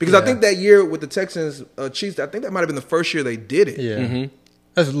 Because I think that year with the Texans, Chiefs, I think that might have been the first year they did it. Yeah.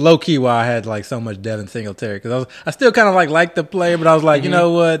 That's low key why I had like so much Devin Singletary, because I still kind of like the player, but I was like, you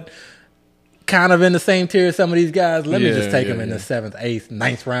know what, kind of in the same tier as some of these guys. Let me just take him in the 7th, 8th,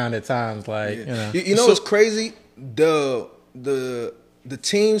 9th round at times. Like you know what's crazy? The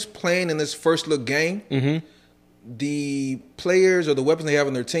teams playing in this first look game, the players or the weapons they have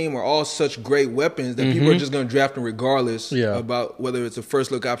on their team are all such great weapons that people are just going to draft them regardless about whether it's a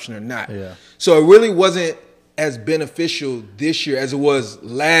first look option or not. Yeah. So it really wasn't as beneficial this year as it was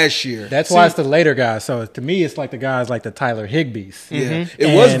last year. That's why it's the later guys. So to me, it's like the guys like the Tyler Higbees. Yeah,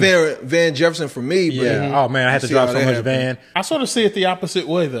 it was Van Jefferson for me. But Oh man, I had to drop so much Van. I sort of see it the opposite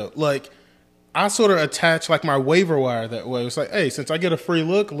way though. Like, I sort of attach like my waiver wire that way. It's like, hey, since I get a free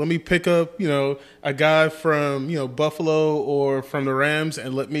look, let me pick up, a guy from, Buffalo or from the Rams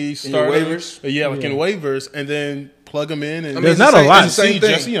and let me start in waivers. In waivers, and then plug him in. And there's not a lot. It's the same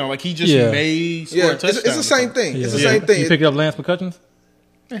thing. He just may score a touchdown. It's the same thing. Yeah. It's the same thing. You picked up Lance McCutcheons?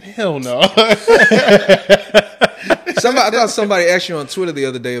 Hell no. I thought somebody asked you on Twitter the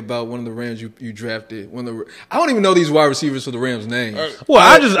other day about one of the Rams you drafted. I don't even know these wide receivers for the Rams' names.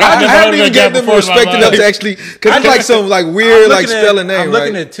 I haven't even given them respect enough to actually, because it's like some like weird spelling name. I'm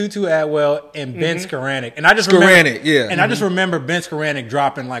looking at Tutu Atwell and Ben Skoranek, and I just remember Ben Skoranek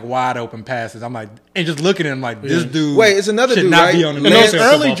dropping like wide open passes. I'm like, and just looking at him like, this dude. Wait, it's another should dude, not right? be on the In list. those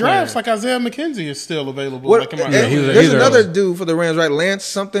early drafts, like Isaiah McKenzie is still available. There's another dude for the Rams, right? Lance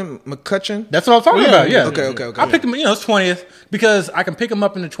something McCutcheon. That's what I'm talking about. Yeah. Okay. I picked him. It's 20th because I can pick him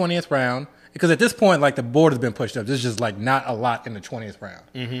up in the 20th round. Because at this point, like the board has been pushed up. There's just like not a lot in the 20th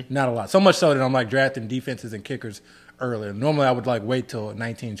round. Not a lot. So much so that I'm like drafting defenses and kickers earlier. Normally I would like wait till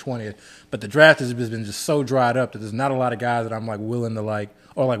 19th, 20th. But the draft has been just so dried up that there's not a lot of guys that I'm like willing to like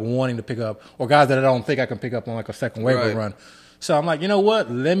or like wanting to pick up, or guys that I don't think I can pick up on like a second waiver run. So I'm like, you know what?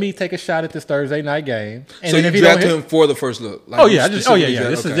 Let me take a shot at this Thursday night game. And so you drafted him for the first look? Like This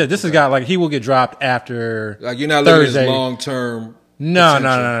is a guy like he will get dropped after. Like you're not Thursday. looking at long term.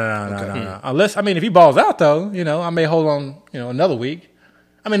 No. Unless if he balls out though, I may hold on, another week.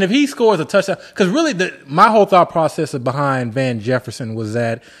 I mean, if he scores a touchdown, because really my whole thought process behind Van Jefferson was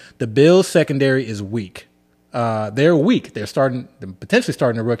that the Bills secondary is weak. They're weak. They're potentially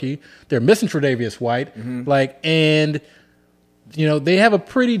starting a rookie. They're missing Tre'Davious White, and they have a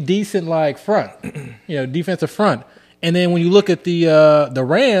pretty decent like front, defensive front. And then when you look at the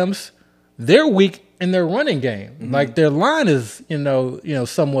Rams, they're weak in their running game. Like their line is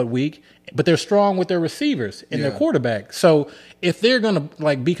somewhat weak, but they're strong with their receivers and their quarterback. So if they're gonna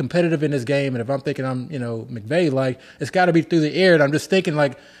like be competitive in this game, and if I'm thinking I'm McVay, like it's got to be through the air. And I'm just thinking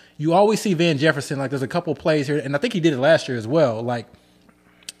like you always see Van Jefferson, like there's a couple of plays here, and I think he did it last year as well, like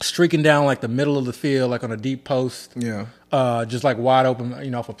streaking down like the middle of the field, like on a deep post, just like wide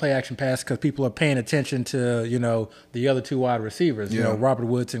open, off a play action pass, because people are paying attention to the other two wide receivers, Robert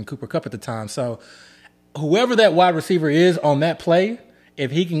Woods and Cooper Kupp at the time. So whoever that wide receiver is on that play,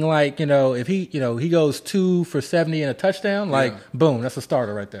 if he can if he goes 2 for 70 and a touchdown, boom, that's a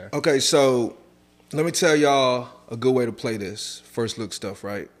starter right there. Okay, so let me tell y'all a good way to play this first look stuff,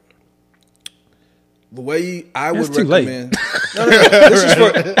 right? The way I would recommend. No. This is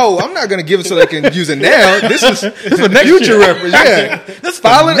for. I'm not going to give it so they can use it now. This is for future reference. Yeah,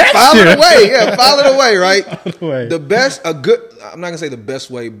 file it away. Yeah, file it away. Right. I'm not going to say the best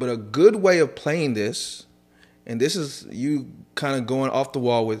way, but a good way of playing this, and this is you kind of going off the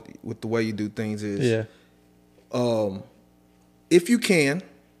wall with the way you do things is. If you can,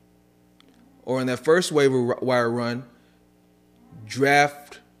 or in that first waiver wire run,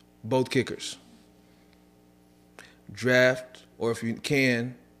 draft both kickers. Draft, or if you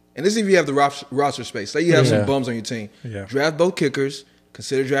can, and this is if you have the roster space. Say you have some bums on your team. Draft both kickers.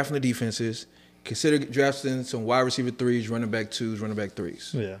 Consider drafting the defenses. Consider drafting some wide receiver 3s, running back 2s, running back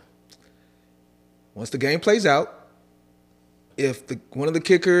 3s. Yeah. Once the game plays out, if one of the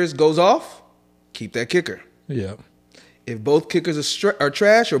kickers goes off, keep that kicker. Yeah. If both kickers are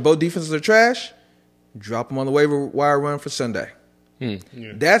trash or both defenses are trash, drop them on the waiver wire run for Sunday. Yeah.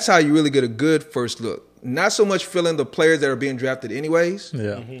 That's how you really get a good first look. Not so much filling the players that are being drafted anyways,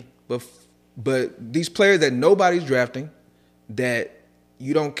 but these players that nobody's drafting, that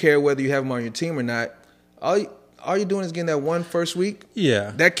you don't care whether you have them on your team or not, all you're doing is getting that one first week.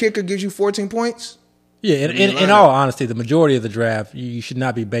 Yeah. That kicker gives you 14 points. Yeah, in all honesty, the majority of the draft, you should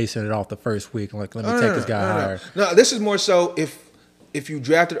not be basing it off the first week. Like, let me take this guy higher. No, this is more so if you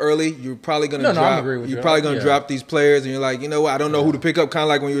drafted early, you're probably going to drop. You're probably going to drop these players, and you're like, you know what? I don't know who to pick up. Kind of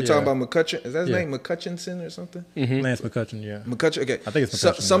like when you were talking about McCutcheon. Is that his name, McCutchinson or something? Lance McCutcheon, yeah. McCutcheon. Okay, I think it's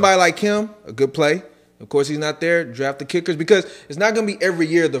McCutcheon. Somebody like him, a good play. Of course, he's not there. Draft the kickers because it's not going to be every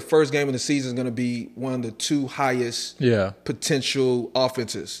year. The first game of the season is going to be one of the two highest potential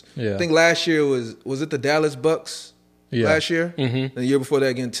offenses. Yeah. I think last year was it the Dallas Bucks? Last year, and the year before that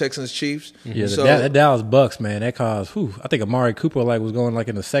again, Texans Chiefs. Yeah, that Dallas Bucks, man, that caused. I think Amari Cooper was going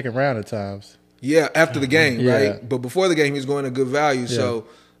in the second round at times. Yeah, after the game, right? But before the game, he was going to good value. Yeah. So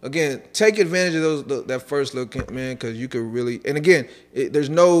again, take advantage of that first look, man, because you could really. And again, there's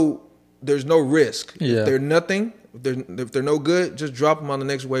no risk. Yeah. If they're nothing, if they're no good, just drop them on the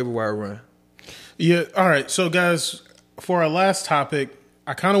next waiver wire run. Yeah. All right. So guys, for our last topic,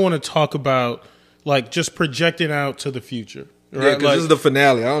 I kind of want to talk about just projecting out to the future. Right? Yeah, because this is the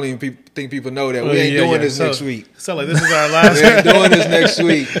finale. I don't even think people know that. We ain't doing this next week. So this is our last. We ain't doing this next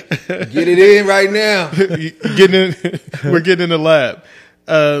week. Get it in right now. We're getting in the lab.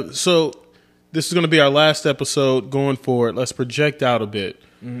 So this is going to be our last episode going forward. Let's project out a bit.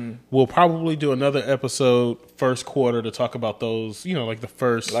 Mm-hmm. We'll probably do another episode first quarter to talk about those, the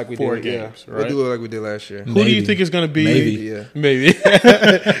first 4 games. Yeah. Right? We'll do it like we did last year. Who do you think is going to be? Maybe.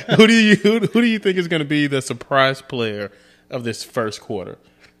 Who do you think is going to be the surprise player of this first quarter?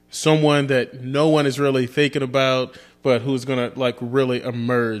 Someone that no one is really thinking about, but who's going to really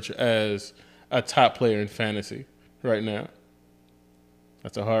emerge as a top player in fantasy right now?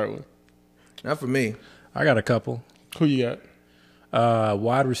 That's a hard one. Not for me. I got a couple. Who you got?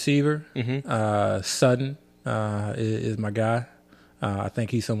 Wide receiver, Sutton is my guy. I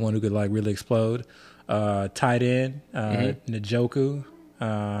think he's someone who could really explode. Tight end, Njoku.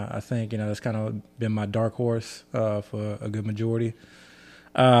 I think that's kind of been my dark horse for a good majority.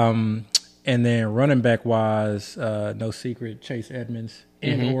 And then running back wise, no secret, Chase Edmonds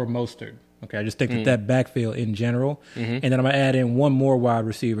and or Mostert. Okay, I just think that backfield in general. And then I'm going to add in one more wide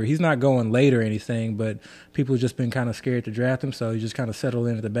receiver. He's not going late or anything, but people have just been kind of scared to draft him, so he just kind of settled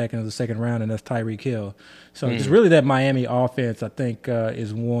in at the back end of the second round, and that's Tyreek Hill. So it's really that Miami offense, I think,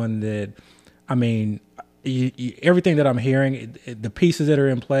 is one that, everything that I'm hearing, the pieces that are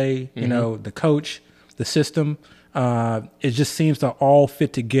in play, the coach, the system, it just seems to all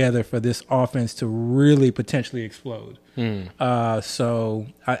fit together for this offense to really potentially explode. So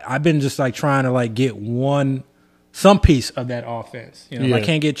I've been just trying to get some piece of that offense. If I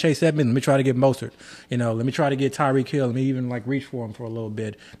can't get Chase Edmonds, let me try to get Mostert. Let me try to get Tyreek Hill. Let me even reach for him for a little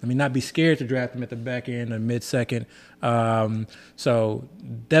bit. Let me not be scared to draft him at the back end or mid-second. So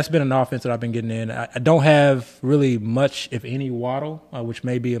that's been an offense that I've been getting in. I don't have really much, if any, Waddle, which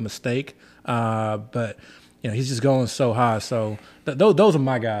may be a mistake. But he's just going so high. So those are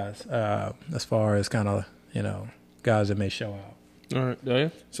my guys as far as kind of guys that may show out. All right,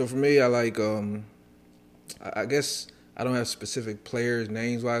 Daya? So for me, I like. I guess I don't have specific players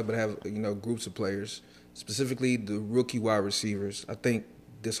names wise, but I have groups of players. Specifically, the rookie wide receivers. I think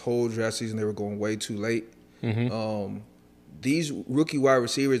this whole draft season they were going way too late. These rookie wide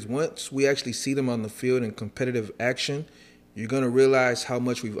receivers, once we actually see them on the field in competitive action, you're going to realize how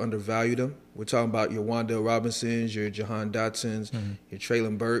much we've undervalued them. We're talking about your Wan'Dale Robinsons, your Jahan Dotsons, your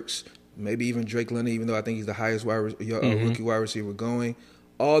Treylon Burks, maybe even Drake London, even though I think he's the highest rookie wide receiver going.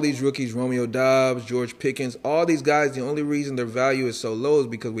 All these rookies, Romeo Doubs, George Pickens, all these guys, the only reason their value is so low is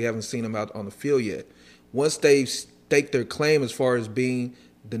because we haven't seen them out on the field yet. Once they stake their claim as far as being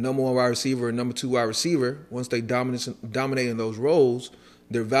the number one wide receiver or number two wide receiver, once they dominate in those roles,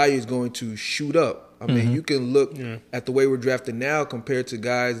 their value is going to shoot up. I mean, you can look at the way we're drafted now compared to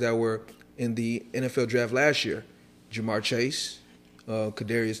guys that were in the NFL draft last year. Jamar Chase,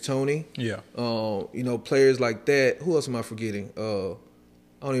 Kadarius Toney. Yeah. Players like that. Who else am I forgetting?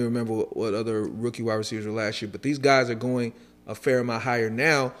 I don't even remember what other rookie wide receivers were last year, but these guys are going a fair amount higher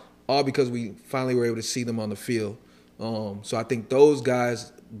now, all because we finally were able to see them on the field. So I think those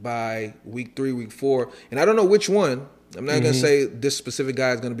guys by week 3, week 4, and I don't know which one. I'm not going to say this specific guy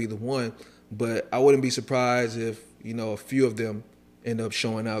is going to be the one, but I wouldn't be surprised if, a few of them end up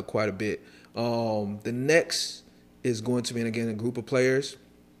showing out quite a bit. The next is going to be, and again, a group of players.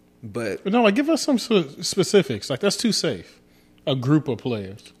 But no, like give us some specifics. Like that's too safe. A group of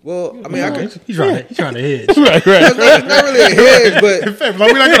players. Well, I mean, he's trying to hedge. Right. It's not really a hedge, but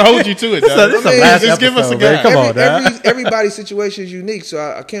we're not going to hold you to it. Just give us a guy. Come on, everybody's situation is unique, so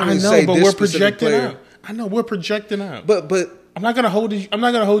I can't really say this. I know, but we're projecting out. I know we're projecting out. But I'm not going to hold you. I'm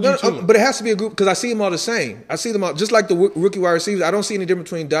not going to hold you to it. But it has to be a group because I see them all the same. I see them all just like the rookie wide receivers. I don't see any difference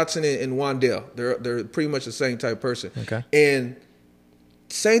between Dotson and Wan'Dale. They're pretty much the same type of person. Okay. And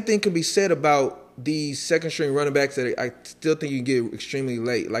same thing can be said about these second string running backs that I still think you can get extremely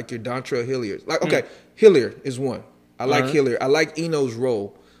late, like your Dontrell Hilliard. Like, okay, Hilliard is one. I like Hilliard. I like Eno's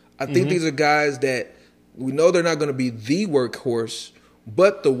role. I think these are guys that we know they're not going to be the workhorse,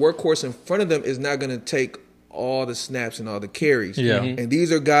 but the workhorse in front of them is not going to take all the snaps and all the carries. Yeah. And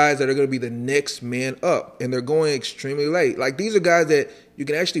these are guys that are going to be the next man up, and they're going extremely late. Like, these are guys that you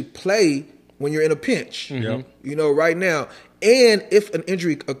can actually play when you're in a pinch, you know, right now. And if an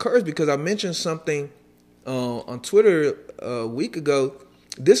injury occurs, because I mentioned something on Twitter a week ago,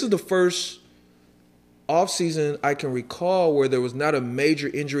 this is the first offseason I can recall where there was not a major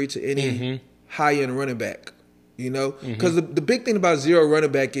injury to any high-end running back, you know? Because the big thing about zero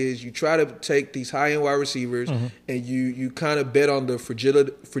running back is you try to take these high-end wide receivers and you kind of bet on the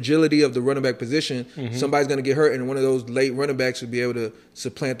fragility of the running back position. Somebody's going to get hurt, and one of those late running backs will be able to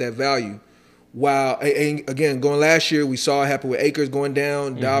supplant that value. Wow. And again, going last year, we saw it happen with Akers going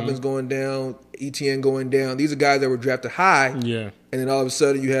down, Dobbins going down, ETN going down. These are guys that were drafted high. Yeah. And then all of a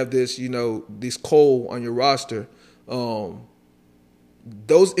sudden you have this, you know, this coal on your roster.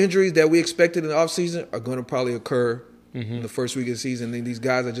 Those injuries that we expected in the offseason are going to probably occur in the first week of the season. And these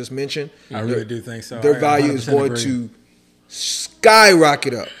guys I just mentioned, I really do think so. Their value is going to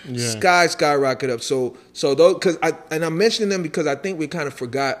skyrocket up. Skyrocket up. So those, because I'm mentioning them because I think we kind of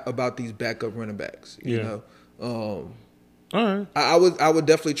forgot about these backup running backs. You know, all right. I would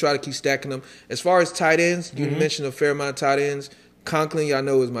definitely try to keep stacking them. As far as tight ends, you mentioned a fair amount of tight ends. Conklin, I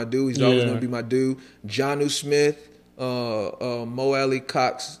know is my dude. He's always going to be my dude. Jonnu Smith, Mo Alley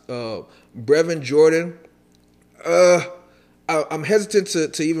Cox, Brevin Jordan. I'm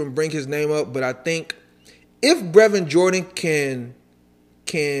hesitant to even bring his name up, but I think if Brevin Jordan can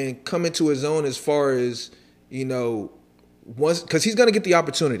come into his own as far as, you know, once, because he's going to get the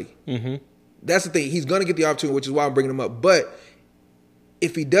opportunity. That's the thing. He's going to get the opportunity, which is why I'm bringing him up. But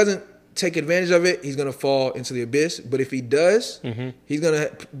if he doesn't take advantage of it, he's going to fall into the abyss. But if he does, he's going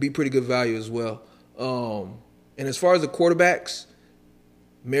to be pretty good value as well. And as far as the quarterbacks,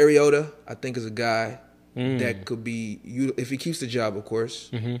 Mariota, I think, is a guy that could be, if he keeps the job, of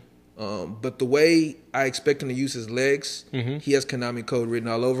course. But the way I expect him to use his legs, he has Konami code written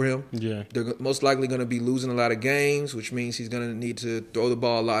all over him. Yeah, they're most likely going to be losing a lot of games, which means he's going to need to throw the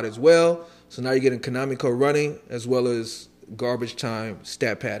ball a lot as well. So now you're getting Konami code running as well as garbage time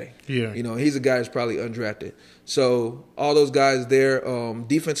stat padding. Yeah, you know, he's a guy that's probably undrafted. So all those guys there,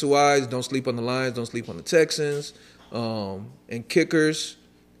 defensive wise, don't sleep on the Lions, don't sleep on the Texans, and kickers.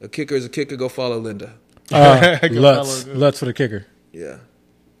 A kicker is a kicker. Go follow Linda. Lutz for the kicker. Yeah.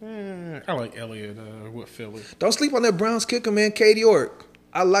 I like Elliott with Philly. Don't sleep on that Browns kicker, man. Cade York.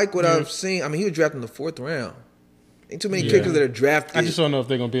 I like what I've seen. I mean, he was drafted in the 4th round. Ain't too many kickers that are drafted. I just don't know if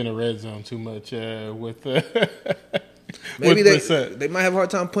they're going to be in the red zone too much with maybe they might have a hard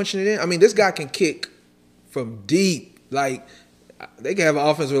time punching it in. I mean, this guy can kick from deep. Like, they can have an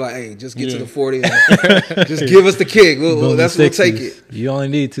offense where, like, hey, just get to the 40 and just give us the kick. We'll take it. You only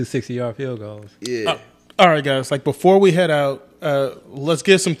need 2 60-yard field goals. Yeah. All right, guys. Like, before we head out, let's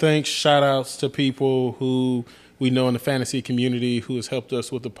give some thanks, shout-outs to people who we know in the fantasy community who has helped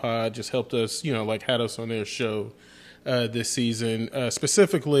us with the pod, just helped us, you know, like had us on their show this season.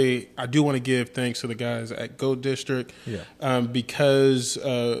 Specifically, I do want to give thanks to the guys at Goat District because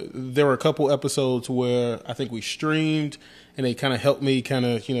there were a couple episodes where I think we streamed and they kind of helped me kind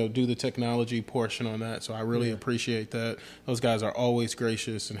of, you know, do the technology portion on that. So I really appreciate that. Those guys are always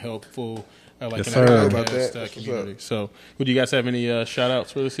gracious and helpful. Like yes, in that community. So, would you guys have any shout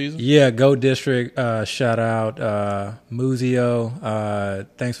outs for the season? Yeah, Go District, shout out Muzio.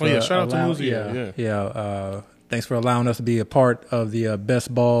 Thanks for shout out to Muzio. Thanks for allowing us to be a part of the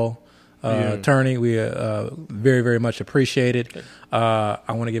best ball tourney. We very, very much appreciate it. I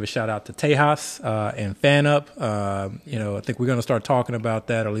want to give a shout out to Tejas and FanUp. You know, I think we're going to start talking about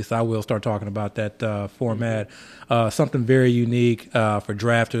that, or at least I will start talking about that format. Something very unique for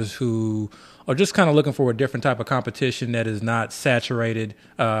drafters who are just kind of looking for a different type of competition that is not saturated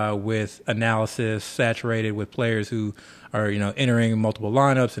with analysis, saturated with players who are, you know, entering multiple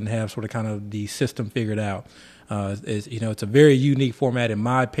lineups and have sort of kind of the system figured out. It's a very unique format in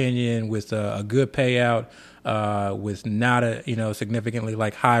my opinion, with a good payout, with not a significantly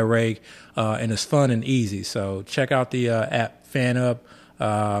like high rake, and it's fun and easy. So check out the app FanUp.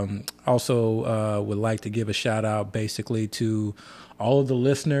 Also, would like to give a shout out basically to all of the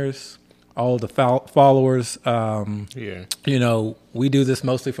listeners, all of the followers. We do this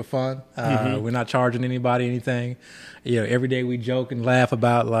mostly for fun. We're not charging anybody anything. Every day we joke and laugh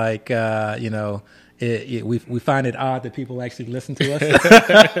about like, we find it odd that people actually listen to us.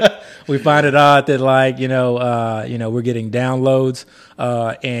 We find it odd that we're getting downloads,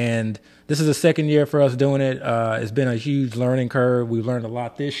 and this is the second year for us doing it. It's been a huge learning curve. We've learned a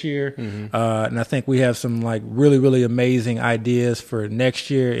lot this year, and I think we have some like really, really amazing ideas for next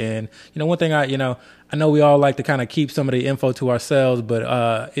year. And one thing I know we all like to kind of keep some of the info to ourselves, but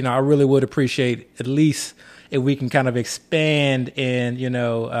I really would appreciate at least if we can kind of expand and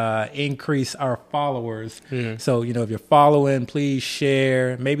increase our followers. So if you're following, please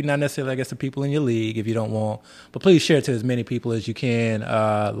share. Maybe not necessarily, I guess, the people in your league if you don't want, but please share it to as many people as you can.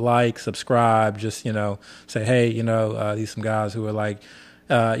 Like, subscribe. Just say, hey, these some guys who are like.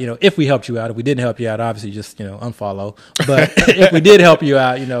 If we helped you out, if we didn't help you out, obviously just unfollow. But if we did help you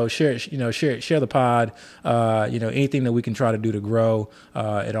out, share the pod. Anything that we can try to do to grow.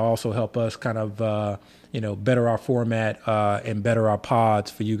 It'll also help us kind of better our format and better our pods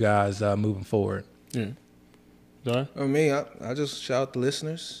for you guys moving forward. I just shout out the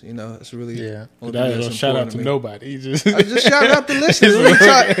listeners. It's really Don't shout out to nobody. I just shout out the listeners.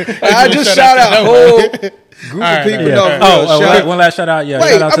 I just shout out whole group of people. Yeah. One last shout out. Yeah,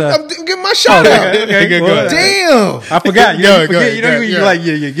 wait, shout out I'm giving my shout out. Okay, go ahead. Damn, I forgot. Go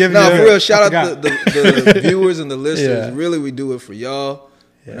You're giving. No, for real. Shout out the viewers and the listeners. Yeah. Really, we do it for y'all.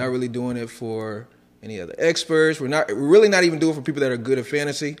 Yeah. We're not really doing it for any other experts. We're really not even doing it for people that are good at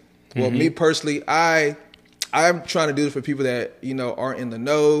fantasy. Well, me personally, I'm trying to do it for people that, aren't in the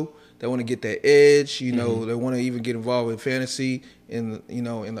know, that want to get that edge, they want to even get involved with fantasy in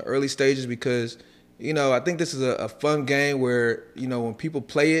the early stages because, I think this is a fun game where, when people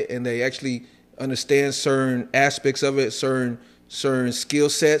play it and they actually understand certain aspects of it, certain skill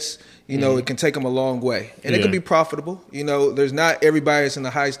sets, it can take them a long way. And it can be profitable. There's not everybody that's in the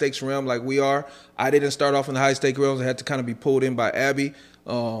high stakes realm like we are. I didn't start off in the high stakes realms. I had to kind of be pulled in by Abby.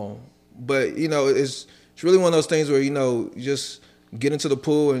 But, it's really one of those things where, you just get into the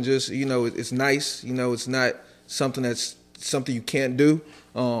pool and just, it's nice. It's not something you can't do.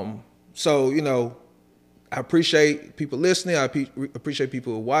 So, I appreciate people listening. I appreciate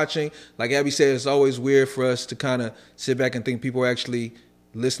people watching. Like Abby said, it's always weird for us to kind of sit back and think people are actually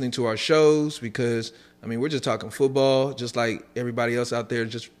listening to our shows because, we're just talking football, just like everybody else out there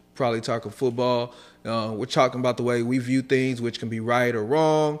just probably talking football. We're talking about the way we view things, which can be right or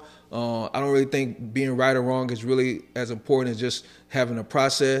wrong. I don't really think being right or wrong is really as important as just having a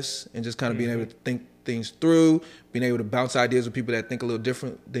process and just kind of being able to think things through, being able to bounce ideas with people that think a little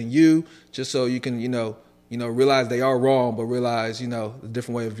different than you, just so you can, realize they are wrong, but realize, a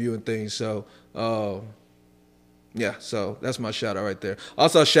different way of viewing things. So, so that's my shout out right there.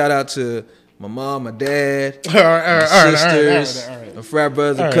 Also, shout out to my mom, my dad, my sisters, my frat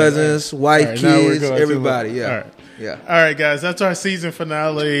brothers, cousins, wife, kids, everybody. Yeah. Yeah. All right, guys. That's our season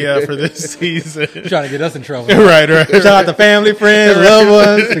finale for this season. Trying to get us in trouble. Right. Shout out to family, friends, loved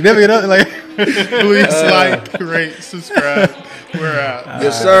ones, significant other. Please like, rate, subscribe. We're out.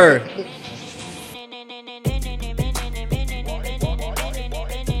 Yes, sir.